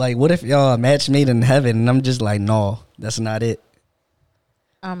blessings? Like, what if y'all match made in heaven and I'm just like, no, that's not it.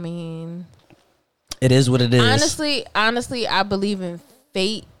 I mean, it is what it is. Honestly, I believe in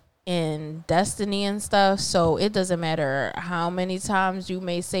fate and destiny and stuff. So it doesn't matter how many times you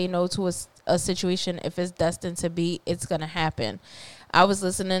may say no to a situation. If it's destined to be, it's gonna happen. I was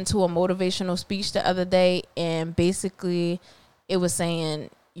listening to a motivational speech the other day, and basically it was saying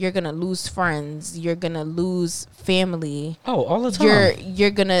you're gonna lose friends, you're gonna lose family. Oh, all the time.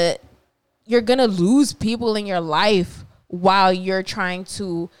 You're gonna lose people in your life while you're trying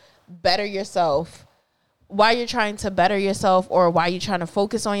to better yourself. While you're trying to better yourself, or while you're trying to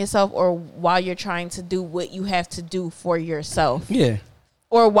focus on yourself, or while you're trying to do what you have to do for yourself. Yeah.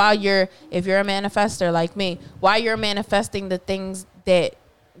 Or if you're a manifester like me, while you're manifesting the things that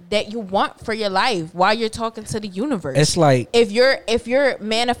you want for your life, while you're talking to the universe. It's like, if you're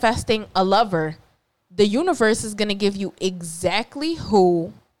manifesting a lover, the universe is going to give you exactly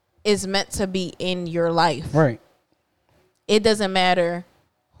who is meant to be in your life. Right. It doesn't matter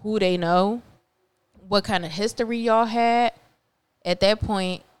who they know, what kind of history y'all had. At that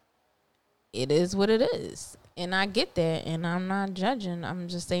point, it is what it is. And I get that, and I'm not judging. I'm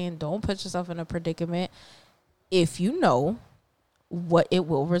just saying, don't put yourself in a predicament if you know what it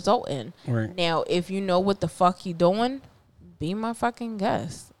will result in. Right. Now, if you know what the fuck you doing, be my fucking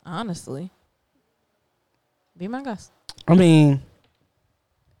guest. Honestly. Be my guest. I mean,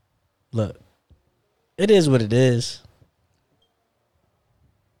 look, it is what it is.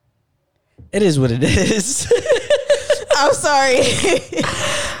 It is what it is. I'm sorry.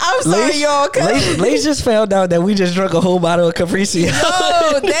 I'm sorry, y'all. Lace just found out that we just drank a whole bottle of Caprese. Yo,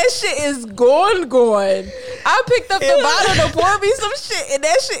 that shit is gone. I picked up the bottle to pour me some shit, and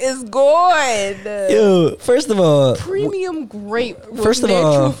that shit is gone. Yo, first of all, premium grape with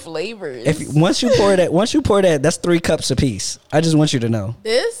natural flavors. Once you pour that, that's 3 cups apiece. I just want you to know.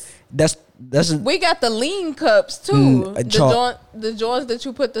 That's we got the lean cups too. The joints that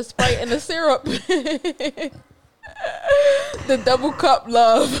you put the Sprite and the syrup. The double cup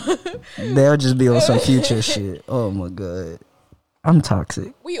love. They'll just be on some future shit. Oh my god, I'm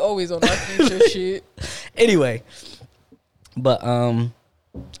toxic. We always on our future shit. Anyway, but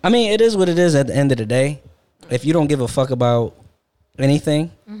I mean, it is what it is. At the end of the day, if you don't give a fuck about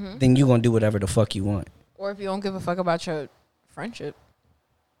anything, then you gonna do whatever the fuck you want. Or if you don't give a fuck about your friendship,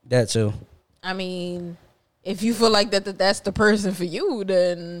 that too. I mean, if you feel like that's the person for you,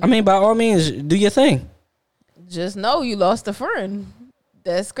 then I mean, by all means, do your thing. just know you lost a friend.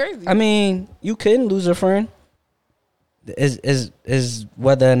 That's crazy. I mean, you couldn't lose a friend. Is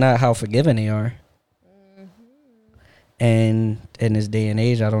whether or not how forgiving they are. And in this day and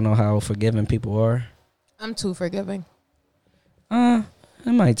age, I don't know how forgiving people are. I'm too forgiving. It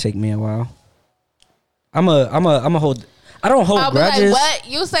might take me a while. I'm a hold. I don't hold grudges. Like, what?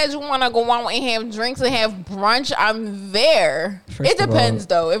 You said you want to go out and have drinks and have brunch. I'm there. It depends,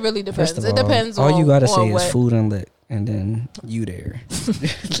 though. It really depends. It depends on. All you gotta say what? is food and lit, and then you there.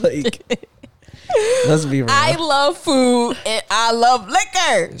 Like, let's be real. I love food and I love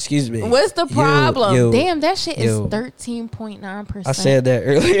liquor. Excuse me. What's the problem? Damn, that shit is 13.9%. I said that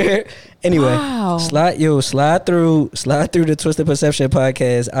earlier. Anyway, wow. slide through the Twisted Perception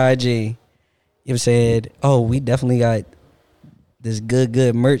podcast IG. You've said, oh, we definitely got this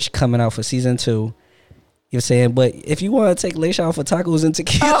good merch coming out for season 2. You're saying, but if you want to take Leisha out for tacos and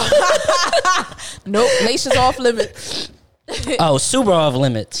tequila. Nope, Leisha's off limits. Oh, super off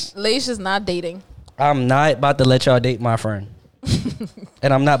limits. Leisha's not dating. I'm not about to let y'all date my friend.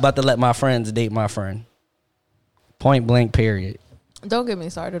 And I'm not about to let my friends date my friend. Point blank, period. Don't get me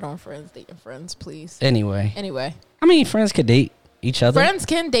started on friends dating friends, please. Anyway. I mean, friends could date each other. Friends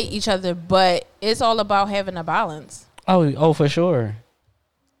can date each other, but it's all about having a balance. Oh, for sure.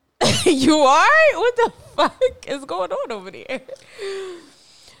 You are? What the fuck is going on over there?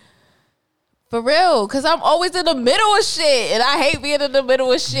 For real, because I'm always in the middle of shit, and I hate being in the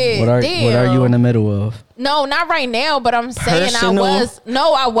middle of shit. What are you in the middle of? No, not right now, but I'm saying Personal?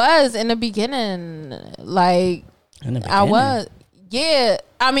 I was in the beginning. Like, I was. Yeah.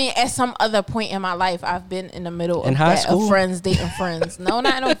 I mean, at some other point in my life, I've been in the middle of high school? Of friends dating friends. No,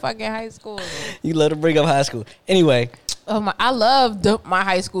 not no fucking high school. You love to bring up high school. Anyway. I loved my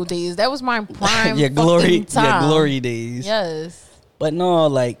high school days. That was my prime your glory time. Your glory days. Yes. But no,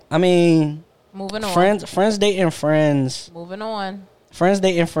 like, I mean, moving on. Friends dating friends. Moving on. Friends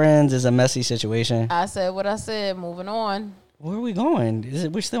dating friends is a messy situation. I said what I said. Moving on. Where are we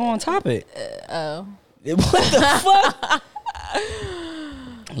going? We're still on topic. Oh. What the fuck?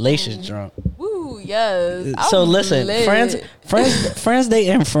 Leisha's drunk. Woo, yes. So listen, friends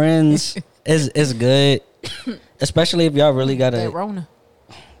dating friends is good. Especially if y'all really got Rona.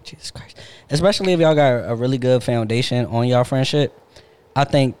 Jesus Christ. Especially if y'all got a really good foundation on y'all friendship. I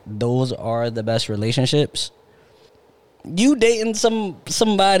think those are the best relationships. You dating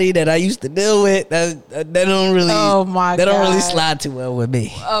somebody that I used to deal with that don't really don't really slide too well with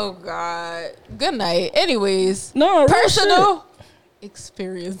me. Oh God. Good night. Anyways. No, personal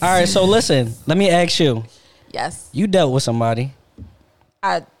experience. All right, so listen, let me ask you. Yes. You dealt with somebody.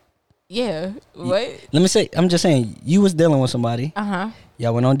 Yeah. What? Let me say, I'm just saying, you was dealing with somebody. Uh-huh.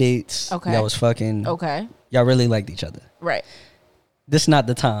 Y'all went on dates. Okay. Y'all was fucking. Okay. Y'all really liked each other. Right. This not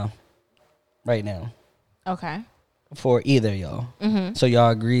the time right now. Okay. For either of y'all. Mm-hmm. So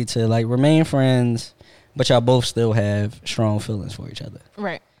y'all agreed to like remain friends, but y'all both still have strong feelings for each other.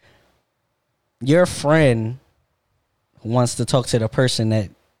 Right. Your friend wants to talk to the person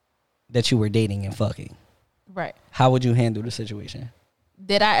that you were dating and fucking. Right. How would you handle the situation?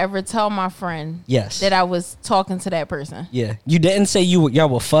 Did I ever tell my friend that I was talking to that person? Yeah. You didn't say y'all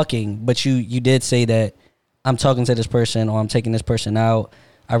were fucking, but you did say that I'm talking to this person or I'm taking this person out.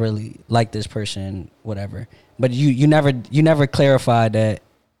 I really like this person, whatever. But you never clarified that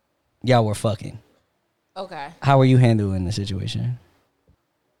y'all were fucking. Okay. How are you handling the situation?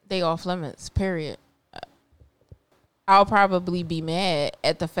 They off limits, period. I'll probably be mad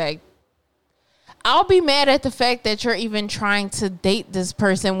at the fact that you're even trying to date this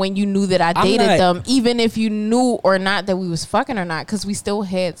person when you knew that I dated them, even if you knew or not that we was fucking or not, because we still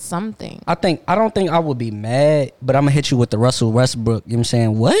had something. I don't think I would be mad, but I'm gonna hit you with the Russell Westbrook. You know what I'm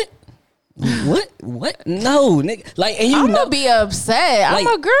saying? What? No, nigga. Like, and I'm gonna be upset. Like,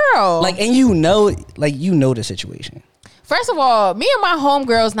 I'm a girl. Like, and you know the situation. First of all, me and my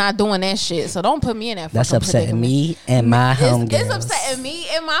homegirls not doing that shit, so don't put me in that. That's upsetting me and my homegirls. It's upsetting me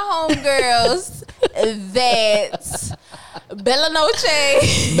and my homegirls that Bella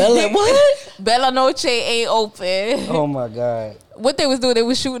Noche. Bella Noche ain't open. Oh my God. What they was doing, they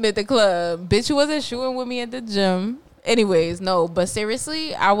was shooting at the club. Bitch, you wasn't shooting with me at the gym. Anyways, no, but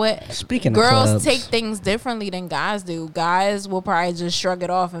seriously, Speaking girls of clubs, take things differently than guys do. Guys will probably just shrug it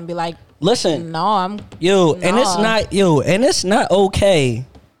off and be like, listen, and it's not okay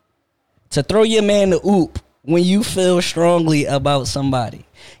to throw your man the oop when you feel strongly about somebody.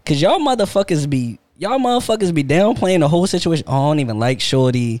 Cause y'all motherfuckers be downplaying the whole situation. Oh, I don't even like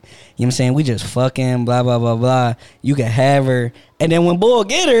shorty. You know what I'm saying? We just fucking blah blah blah blah. You can have her. And then when boy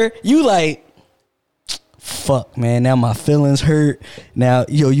get her, you like, fuck, man, now my feelings hurt. Now,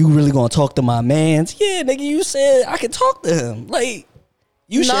 you really gonna talk to my mans? Yeah, nigga, you said I could talk to him. Like,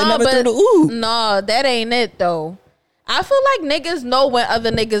 you should never threw the ooh. No, that ain't it, though. I feel like niggas know when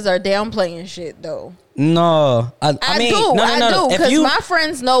other niggas are downplaying shit, though. No, I mean, I do, because my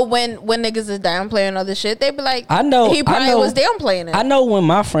friends know when niggas is downplaying other shit. They be like, I know he probably was downplaying it. I know when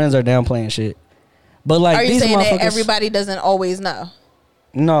my friends are downplaying shit, but like, are you these saying that everybody doesn't always know?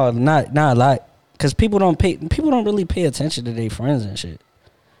 No, not a lot, because people don't really pay attention to their friends and shit.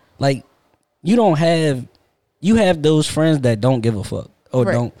 Like, you have those friends that don't give a fuck or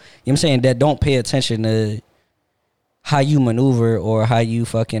don't. You know what I'm saying, that don't pay attention to how you maneuver or how you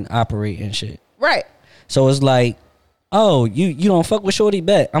fucking operate and shit. Right. So it's like, oh, you don't fuck with Shorty,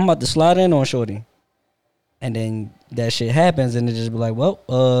 bet I'm about to slide in on Shorty. And then that shit happens and it just be like,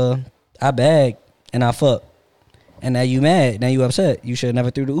 well, I bagged and I fucked. And now you mad, now you upset. You should have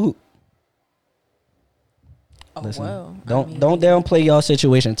never threw the oop. Oh, listen, well, don't downplay y'all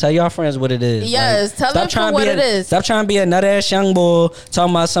situation. Tell y'all friends what it is. Yes, like, tell them what it is. Stop trying to be a nut ass young boy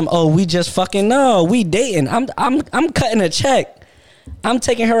talking about some. Oh, we just fucking no, we dating. I'm cutting a check. I'm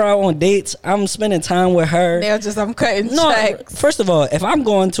taking her out on dates. I'm spending time with her. I'm cutting checks. First of all, if I'm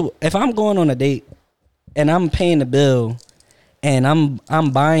going on a date and I'm paying the bill and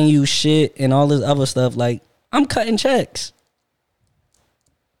I'm buying you shit and all this other stuff, like, I'm cutting checks.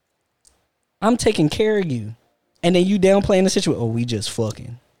 I'm taking care of you. And then you downplaying the situation. Oh, we just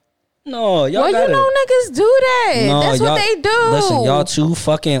fucking. No, y'all well, gotta. You know niggas do that. No, that's what they do. Listen, y'all too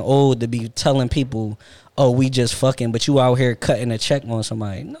fucking old to be telling people, oh, we just fucking, but you out here cutting a check on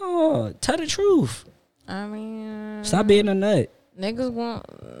somebody. No, tell the truth. I mean, stop being a nut. Niggas want.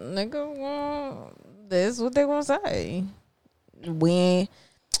 This what they gonna say.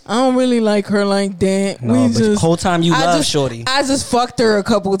 I don't really like her like that. No, but the whole time you love Shorty. I just fucked her a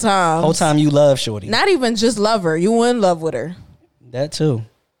couple times. Whole time you love Shorty. Not even just love her. You in love with her. That too.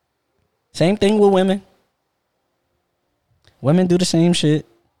 Same thing with women. Women do the same shit.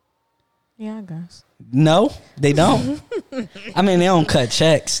 Yeah, I guess. No, they don't. I mean, they don't cut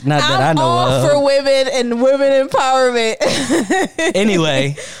checks. Not that I know of. For women and women empowerment.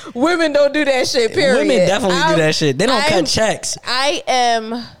 Anyway. Women don't do that shit, period. Women definitely do that shit. They don't cut checks. I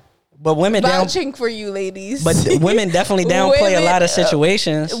am but women vouching for you, ladies. But women definitely downplay a lot of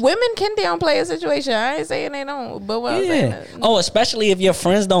situations. Women can downplay a situation. I ain't saying they don't. But what I'm saying is, especially if your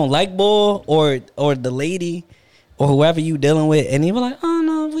friends don't like bull or the lady or whoever you dealing with, and you were like, oh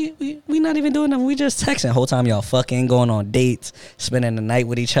no, we not even doing nothing. We just texting. Whole time y'all fucking, going on dates, spending the night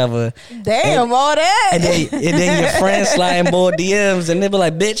with each other. Damn, all that. And then your friends sliding bull DMs, and they be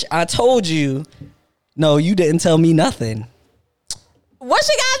like, bitch, I told you. No, you didn't tell me nothing. What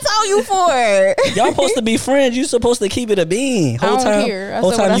she gotta tell you for? Y'all supposed to be friends. You supposed to keep it a bean. Whole time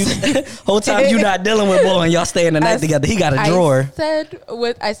you not dealing with boy and y'all staying the night together. He got a drawer.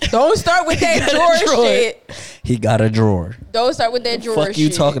 Don't start with that drawer shit. He got a drawer. Don't start with that drawer shit. Fuck you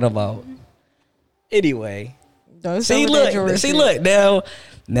talking about. Anyway. Don't start with that drawer shit. Look,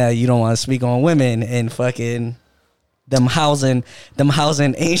 now you don't want to speak on women and fucking them housing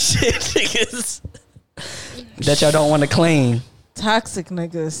ain't shit niggas that y'all don't want to claim. Toxic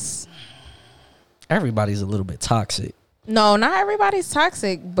niggas. Everybody's a little bit toxic. No, not everybody's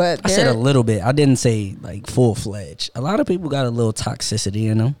toxic, but I said a little bit. I didn't say like full fledged. A lot of people got a little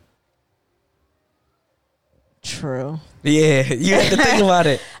toxicity in them. True. Yeah, you had to think about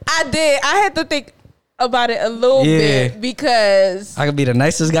it. I did. I had to think about it a little bit because I could be the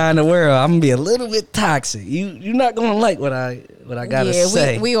nicest guy in the world. I'm gonna be a little bit toxic. You're not gonna like what I gotta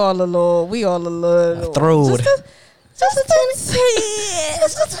say. We all a little throwed. Just a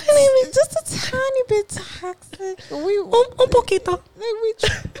tiny bit toxic. Un poquito.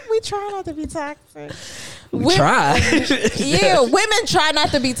 We try not to be toxic. We try. Yeah, women try not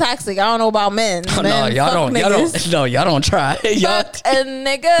to be toxic. I don't know about men. Oh, no, y'all don't. Y'all don't try. Y'all and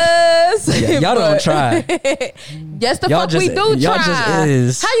niggas. Y'all don't try. Yes, the fuck we do y'all try. Just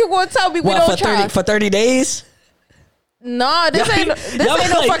is. How you gonna tell me we don't try? For 30 days? No, this ain't no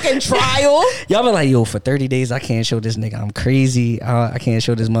fucking trial. Y'all be like, yo, for 30 days, I can't show this nigga I'm crazy. I can't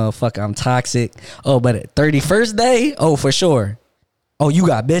show this motherfucker I'm toxic. Oh, but at 31st day, oh, for sure. Oh, you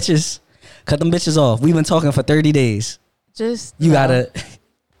got bitches? Cut them bitches off. We've been talking for 30 days. You gotta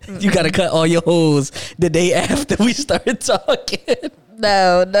cut all your hoes the day after we started talking.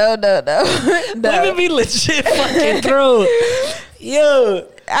 No. Women be legit fucking through. Yo.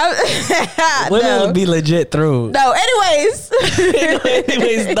 Women would be legit through. No, anyways,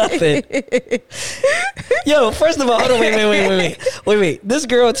 nothing. Yo, first of all, hold on, wait. This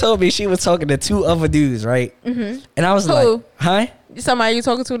girl told me she was talking to 2 other dudes, right? Mm-hmm. And I was like, huh? Somebody you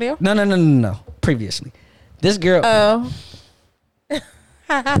talking to now? No. Previously. This girl. Oh.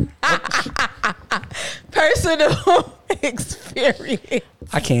 Personal experience.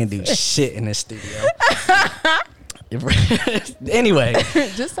 I can't do shit in this studio. Anyway,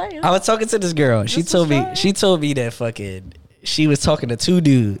 Just saying. I was talking to this girl. She told me that fucking she was talking to 2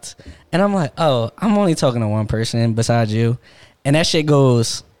 dudes, and I'm like, oh, I'm only talking to one person besides you, and that shit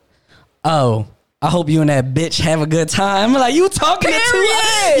goes, oh, I hope you and that bitch have a good time. I'm like, you talking to 2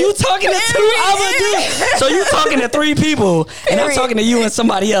 other dudes. So you talking to 3 people, and I'm talking to you and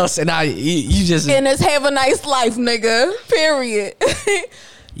somebody else, and you just and it's have a nice life, nigga. Period.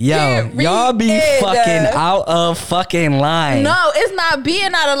 Yo, y'all be fucking out of fucking line. No, it's not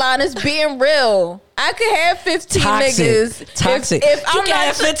being out of line. It's being real. I could have 15 niggas. Toxic. If you I'm can not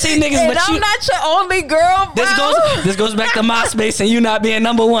have 15 niggas, but I'm not your only girl, bro. This goes back to MySpace and you not being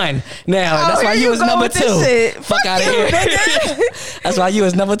number 1. Now, that's why you was number 2. Fuck out of here. That's why you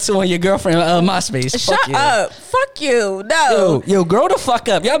was number 2 on your girlfriend MySpace. Shut up. Fuck you. No. Yo, grow the fuck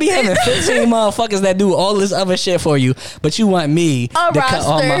up. Y'all be having 15 motherfuckers that do all this other shit for you, but you want me to cut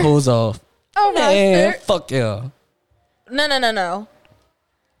all my hoes off. Man, fuck y'all. No.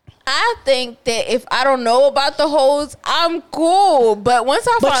 I think that if I don't know about the hoes, I'm cool. But once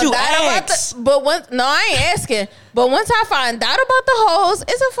I find out about I ain't asking. But once I find out about the hoes,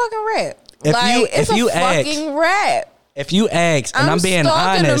 it's a fucking rap. It's a fucking rap. If you ask, and I'm being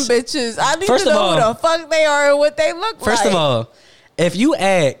honest, them bitches. I need to know who the fuck they are and what they look like. First of all, if you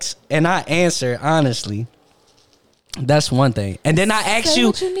ask and I answer honestly, that's one thing. And then I ask you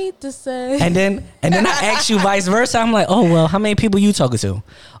what you need to say. And then I ask you vice versa. I'm like, oh well, how many people you talking to?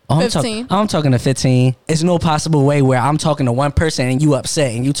 Oh, 15. I'm talking to 15. There's no possible way where I'm talking to one person and you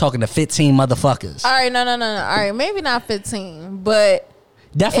upset and you talking to 15 motherfuckers. All right, no. All right, maybe not 15, but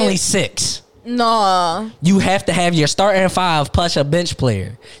definitely 6. No. You have to have your starting 5 plus a bench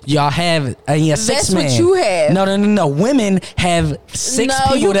player. Y'all have a 6 That's man. what you have. No. Women have 6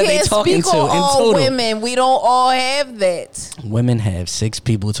 people that they talking to in total. Women, we don't all have that. Women have 6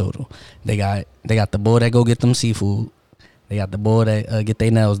 people total. They got the boy that go get them seafood. They got the boy that get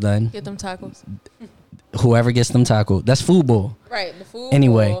their nails done. Get them tacos. Whoever gets them tacos. That's food boy. Right, the food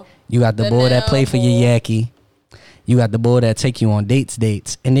Anyway, boy, you got the boy that play for your yaki. You got the boy that take you on dates.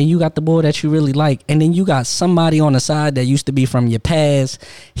 And then you got the boy that you really like. And then you got somebody on the side that used to be from your past.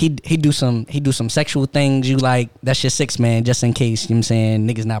 He do some sexual things you like. That's your 6 man, just in case, you know what I'm saying,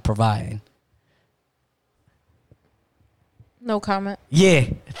 niggas not providing. No comment. Yeah,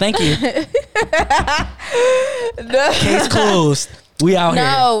 thank you. Case closed. We out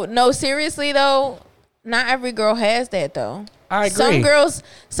here. No, seriously though, not every girl has that though. I agree.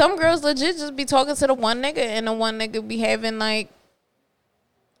 Some girls legit just be talking to the one nigga, and the one nigga be having like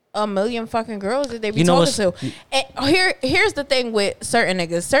a million fucking girls that they be talking to. And here's the thing with certain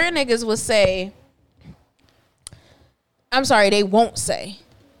niggas. Certain niggas will say, I'm sorry, they won't say.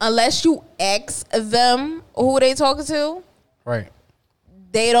 Unless you ask them who they talking to. Right.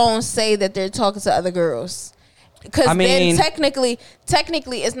 They don't say that they're talking to other girls. Because then technically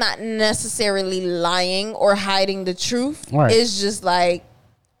it's not necessarily lying or hiding the truth. Right. It's just like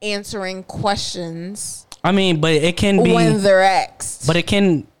answering questions. But it can be when they're asked. But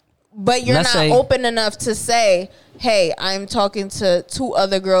you're not open enough to say, hey, I'm talking to 2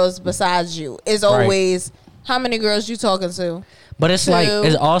 other girls besides you. It's always, how many girls you talking to? But it's 2. Let's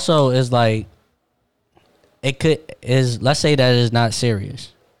say that it's not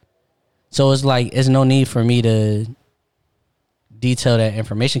serious. So it's like, there's no need for me to detail that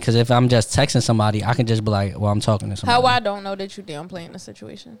information. Because if I'm just texting somebody, I can just be like, well, I'm talking to somebody. How I don't know that you downplaying the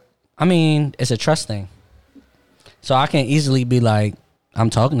situation? It's a trust thing. So I can easily be like, I'm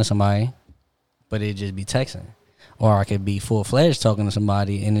talking to somebody, but it just be texting. Or I could be full-fledged talking to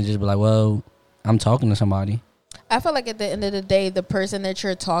somebody and it just be like, well, I'm talking to somebody. I feel like at the end of the day, the person that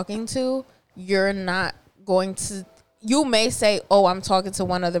you're talking to, you're not going to... You may say, oh, I'm talking to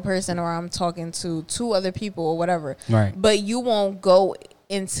one other person or I'm talking to 2 other people or whatever. Right. But you won't go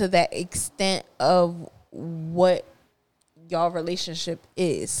into that extent of what y'all relationship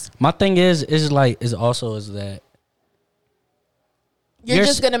is. My thing is that you're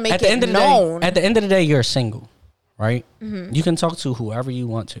just going to make it known. At the end of the day, you're single, right? Mm-hmm. You can talk to whoever you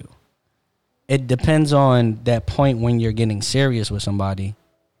want to. It depends on that point when you're getting serious with somebody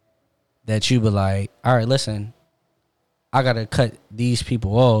that you be like, all right, listen, I gotta cut these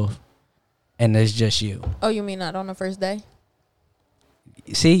people off, and it's just you. Oh, you mean not on the first day?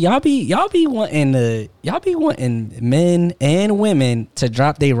 See, y'all be wanting men and women to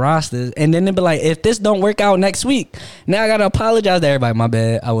drop their rosters, and then they be like, if this don't work out next week, now I gotta apologize to everybody. My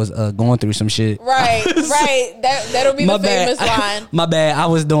bad, I was going through some shit. Right. That'll be the famous line. My bad. I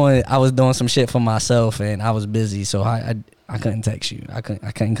was doing some shit for myself, and I was busy, so I couldn't text you. I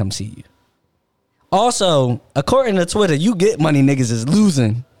couldn't come see you. Also, according to Twitter, you get money niggas is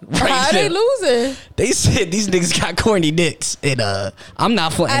losing. Right. How they losing? They said these niggas got corny dicks, and I'm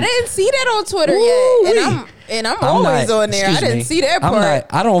not fronting. I didn't see that on Twitter yet, and I'm always on there. I didn't see that part.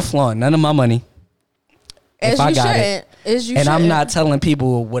 I don't flaunt none of my money. As you shouldn't. And I'm not telling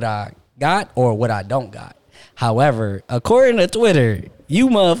people what I got or what I don't got. However, according to Twitter, you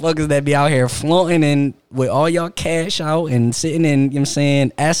motherfuckers that be out here flaunting and with all y'all cash out and sitting in, you know what I'm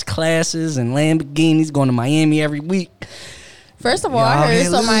saying, S classes and Lamborghinis, going to Miami every week. First of all, I heard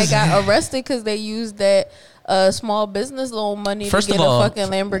somebody got arrested because they used that small business loan money to get a fucking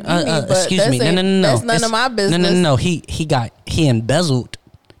Lamborghini. But excuse me, no. That's none of my business. No. He embezzled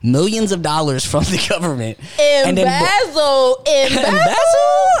millions of dollars from the government. Embezzle.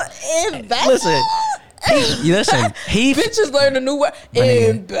 Listen. He bitches learned a new word.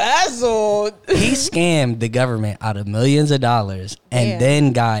 Embezzled. He scammed the government out of millions of dollars and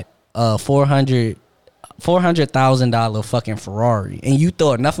then got $400,000 fucking Ferrari, and you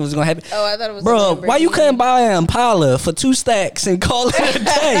thought nothing was gonna happen. Oh, I thought it was. Bro, why you couldn't buy an Impala for 2 stacks and call it a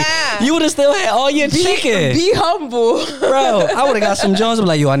day? You would have still had all your chicken. Be humble, bro. I would have got some Jones. I'm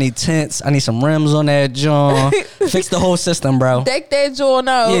like, yo, I need tents. I need some rims on that John. Fix the whole system, bro. Deck that John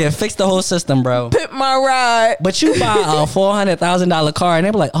out. Yeah, fix the whole system, bro. Pimp my ride. But you buy a $400,000 car, and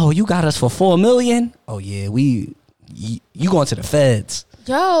they be like, oh, you got us for $4 million. Oh yeah, you going to the feds.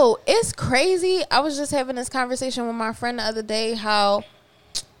 Yo, it's crazy. I was just having this conversation with my friend the other day. How,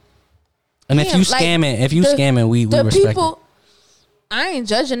 and if you scamming, we respect people, it. I ain't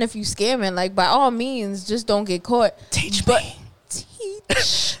judging if you scamming. Like, by all means, just don't get caught. Teach me,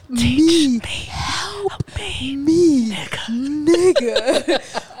 help me, nigga.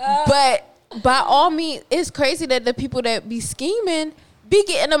 But by all means, it's crazy that the people that be scheming be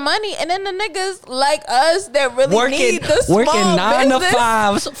getting the money, and then the niggas like us that really need the small working 9 to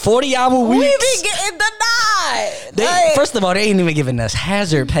 5s, 40-hour weeks. We be getting denied. First of all, they ain't even giving us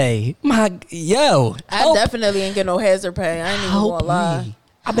hazard pay. I definitely ain't getting no hazard pay. I ain't even gonna lie.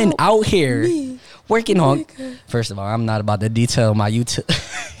 I've been out here working on. First of all, I'm not about to detail my YouTube.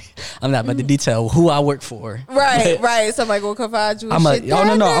 I'm not about to detail who I work for. Right. Somebody gonna confide you. No. I'm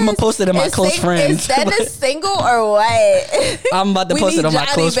gonna post it in my close friends. Is that a single or what? I'm about to post it on my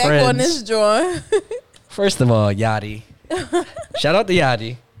close friends. We need Yachty back on this joint. First of all, Yachty. Shout out to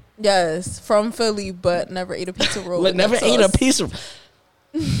Yachty. Yes, from Philly, but never ate a pizza roll. If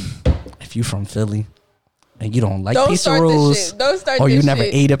you from Philly and you don't like pizza rolls, or you never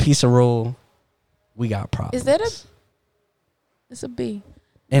ate a pizza roll, we got problems. Is that it's a B.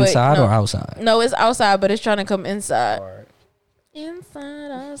 Inside or outside? No, it's outside, but it's trying to come inside.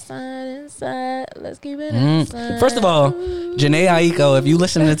 Inside, outside. Let's keep it inside. First of all, Janae Aiko, if you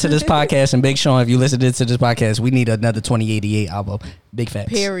listening to this podcast, and Big Sean, if you listening to this podcast, we need another 2088 album. Big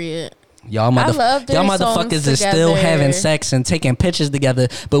facts. Period. Y'all motherfuckers is still having sex and taking pictures together,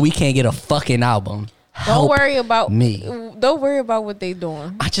 but we can't get a fucking album. Don't worry about me. Don't worry about what they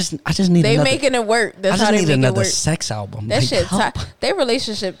doing. I just need. They making it work. That's how they make it work. Another sex album. That shit. Their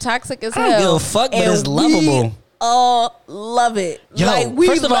relationship toxic as hell. I don't give a fuck, but it's lovable. All love it. Yo,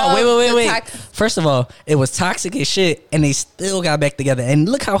 first of all, wait. First of all, it was toxic as shit, and they still got back together. And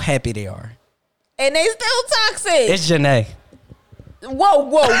look how happy they are. And they still toxic. It's Janae. Whoa.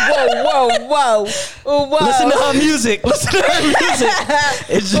 Listen to her music. It's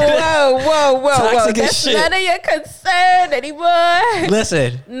whoa. Toxic as That's shit. none of your concern anymore.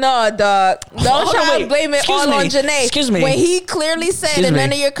 Listen. No, dog. Don't try to blame it all on Janae. Excuse me. When he clearly said that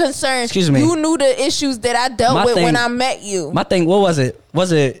none of your concerns. Excuse me. You knew the issues that I dealt with when I met you. My thing, what was it?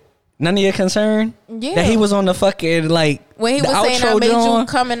 Was it none of your concern? Yeah. That he was on the fucking, like, when he was saying I made you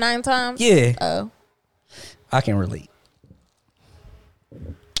come in 9 times? Yeah. Oh. I can relate.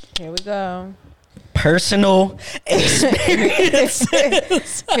 Here we go. Personal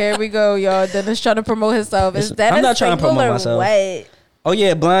experiences. Here we go, y'all. Dennis trying to promote himself. Is that I'm not trying to promote myself. What? Oh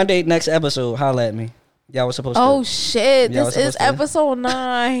yeah, blind date next episode. Holla at me. Y'all was supposed to. Oh shit! This is episode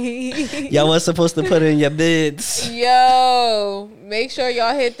 9. Y'all was supposed to put in your bids. Yo, make sure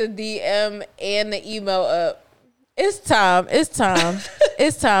y'all hit the DM and the email up. It's time.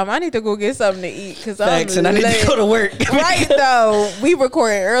 I need to go get something to eat because I'm and I need to go to work. Right though, we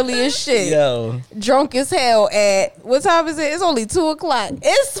recording early as shit. Yo, drunk as hell. At what time is it? It's only 2:00.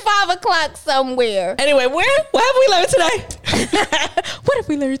 It's 5:00 somewhere. Anyway, what have we learned today? What have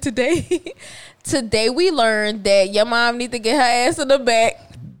we learned today? Today we learned that your mom need to get her ass in the back.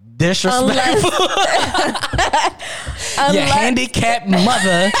 Disrespectful. Your handicapped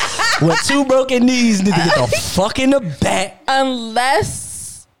mother with 2 broken knees need to get the fuck in the back.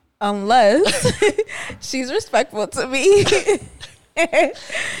 Unless she's respectful to me.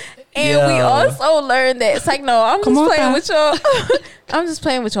 And we also learned that it's like, no, I'm just playing with y'all. I'm just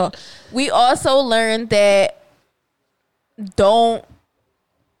playing with y'all. We also learned that don't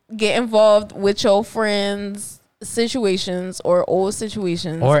get involved with your friends' situations or old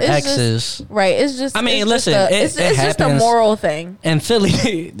situations or exes. Right. It's just, I mean, it's listen, it's just a moral thing. In Philly,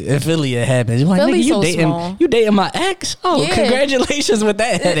 it happens. You're like, nigga, you dating my ex? Oh, yeah. Congratulations with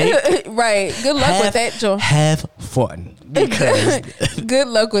that headache. Right. Good luck with that, Joe. Have fun. Because good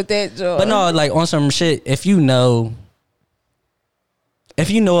luck with that, Joe. But no, like on some shit, if you know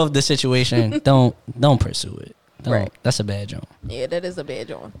of the situation, don't pursue it. Right. That's a bad joint. Yeah, that is a bad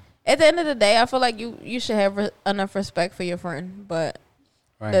joint. At the end of the day, I feel like you should have enough respect for your friend, but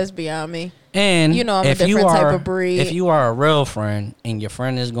that's beyond me. And you know, I'm a different type of breed. If you are a real friend and your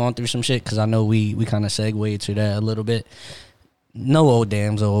friend is going through some shit, because I know we kind of segue to that a little bit. No old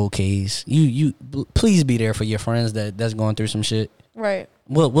dams or old K's. You please be there for your friends that's going through some shit. Right.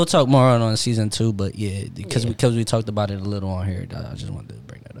 We'll talk more on season 2, but yeah, because we talked about it a little on here. I just wanted to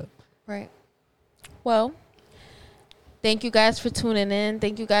bring that up. Right. Well, thank you guys for tuning in.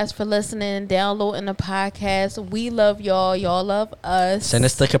 Thank you guys for listening, downloading the podcast. We love y'all. Y'all love us. Send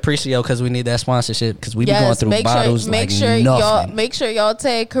us to Capriccio because we need that sponsorship because we be going through bottles make sure y'all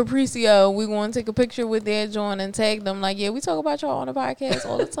tag Capriccio. We want to take a picture with their joint and tag them. Like, yeah, we talk about y'all on the podcast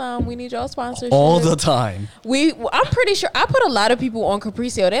all the time. We need y'all sponsorship all the time. I'm pretty sure I put a lot of people on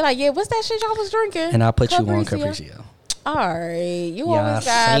Capriccio. They're like, yeah, what's that shit y'all was drinking? And I put you on Capriccio. All right, you always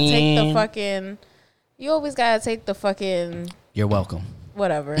gotta take the fucking. You always gotta take the fucking. You're welcome.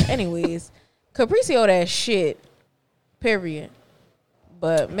 Whatever. Anyways, Capriccio that shit. Period.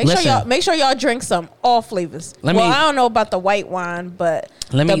 But make sure y'all drink some all flavors. I don't know about the white wine, but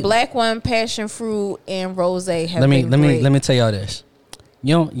the black one, passion fruit and rosé have been great. Let me tell y'all this.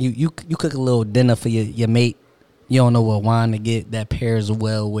 You cook a little dinner for your mate. You don't know what wine to get that pairs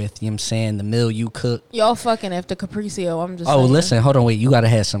well with, you know what I'm saying, the meal you cook. Y'all fucking after Capriccio. I'm just saying. Listen, hold on, wait. You got to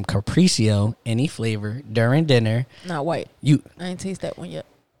have some Capriccio, any flavor, during dinner. Not white. I ain't taste that one yet.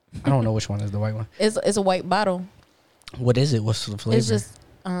 I don't know which one is the white one. It's a white bottle. What is it? What's the flavor? It's just,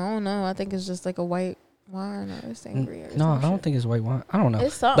 I don't know. I think it's just like a white wine or sangria. No, I don't think it's white wine. I don't know.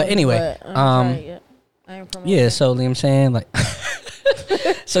 It's something. But anyway, I ain't yeah, so, you know what I'm saying? Like,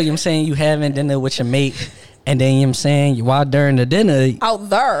 so, you know what I'm saying? You having dinner with your mate. And then, you know what I'm saying, while during the dinner. Out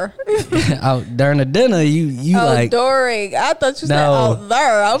there. During the dinner, you like. During. I thought you said out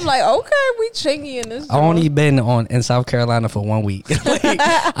there. I'm like, okay, we chingy in this joint. I only been in South Carolina for 1 week. Like,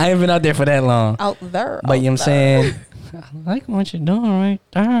 I ain't been out there for that long. Out there. But you know what I'm saying? I like what you're doing right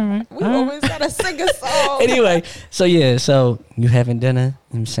there. We always got to sing a song. Anyway, so yeah, so you having dinner, you know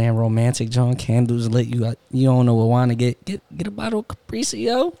what I'm saying, romantic joint, candles lit, you don't know what wine to get a bottle of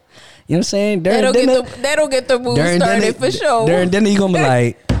Capriccio. You know what I'm saying? That'll get the mood started for sure. During dinner, you going to be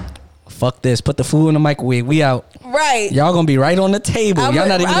like, fuck this. Put the food in the microwave. We out. Right. Y'all going to be right on the table. Y'all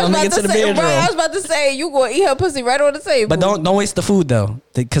not even going to make it to the bedroom. Right, I was about to say, you going to eat her pussy right on the table. But don't waste the food, though.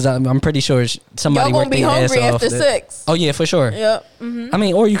 Because I'm pretty sure somebody worked their ass off. Y'all going to be hungry after 6. Oh, yeah, for sure. Yep. Mm-hmm. I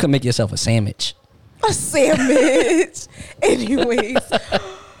mean, or you can make yourself a sandwich. A sandwich. Anyways.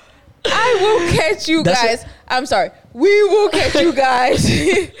 I will catch you guys. I'm sorry. We will catch you guys.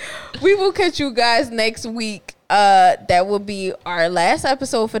 We will catch you guys next week. That will be our last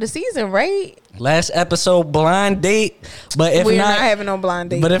episode for the season, right? Last episode, blind date. But if we're not having no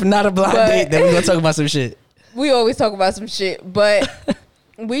blind date. But if not a blind date, then we're gonna talk about some shit. We always talk about some shit, but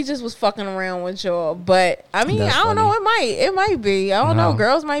we just was fucking around with y'all. But I mean, I don't know. It might be. I don't know.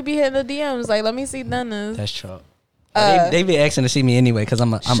 Girls might be hitting the DMs like, let me see Dennis. That's true. They be asking to see me anyway because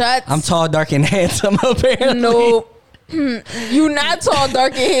I'm tall, dark, and handsome. Apparently, no, you not tall,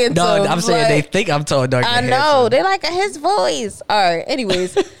 dark, and handsome. No, I'm saying they think I'm tall, dark, and handsome. I know they like his voice. All right.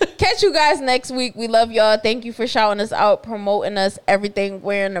 Anyways, catch you guys next week. We love y'all. Thank you for shouting us out, promoting us, everything,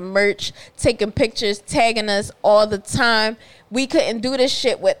 wearing the merch, taking pictures, tagging us all the time. We couldn't do this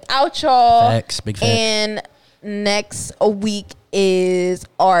shit without y'all. Facts, big facts. And next week is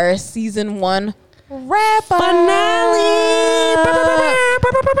our season 1. Wrap finale.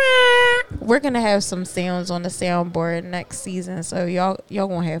 We're gonna have some sounds on the soundboard next season, so y'all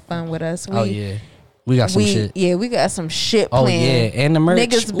gonna have fun with us. We got some shit. Yeah, we got some shit planned. Oh yeah, and the merch.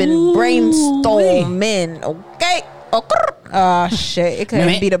 Niggas been brainstorming. Okay. Oh shit! It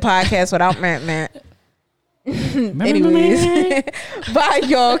couldn't be the podcast without Matt. Anyways, bye,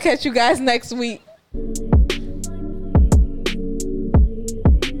 y'all. Catch you guys next week.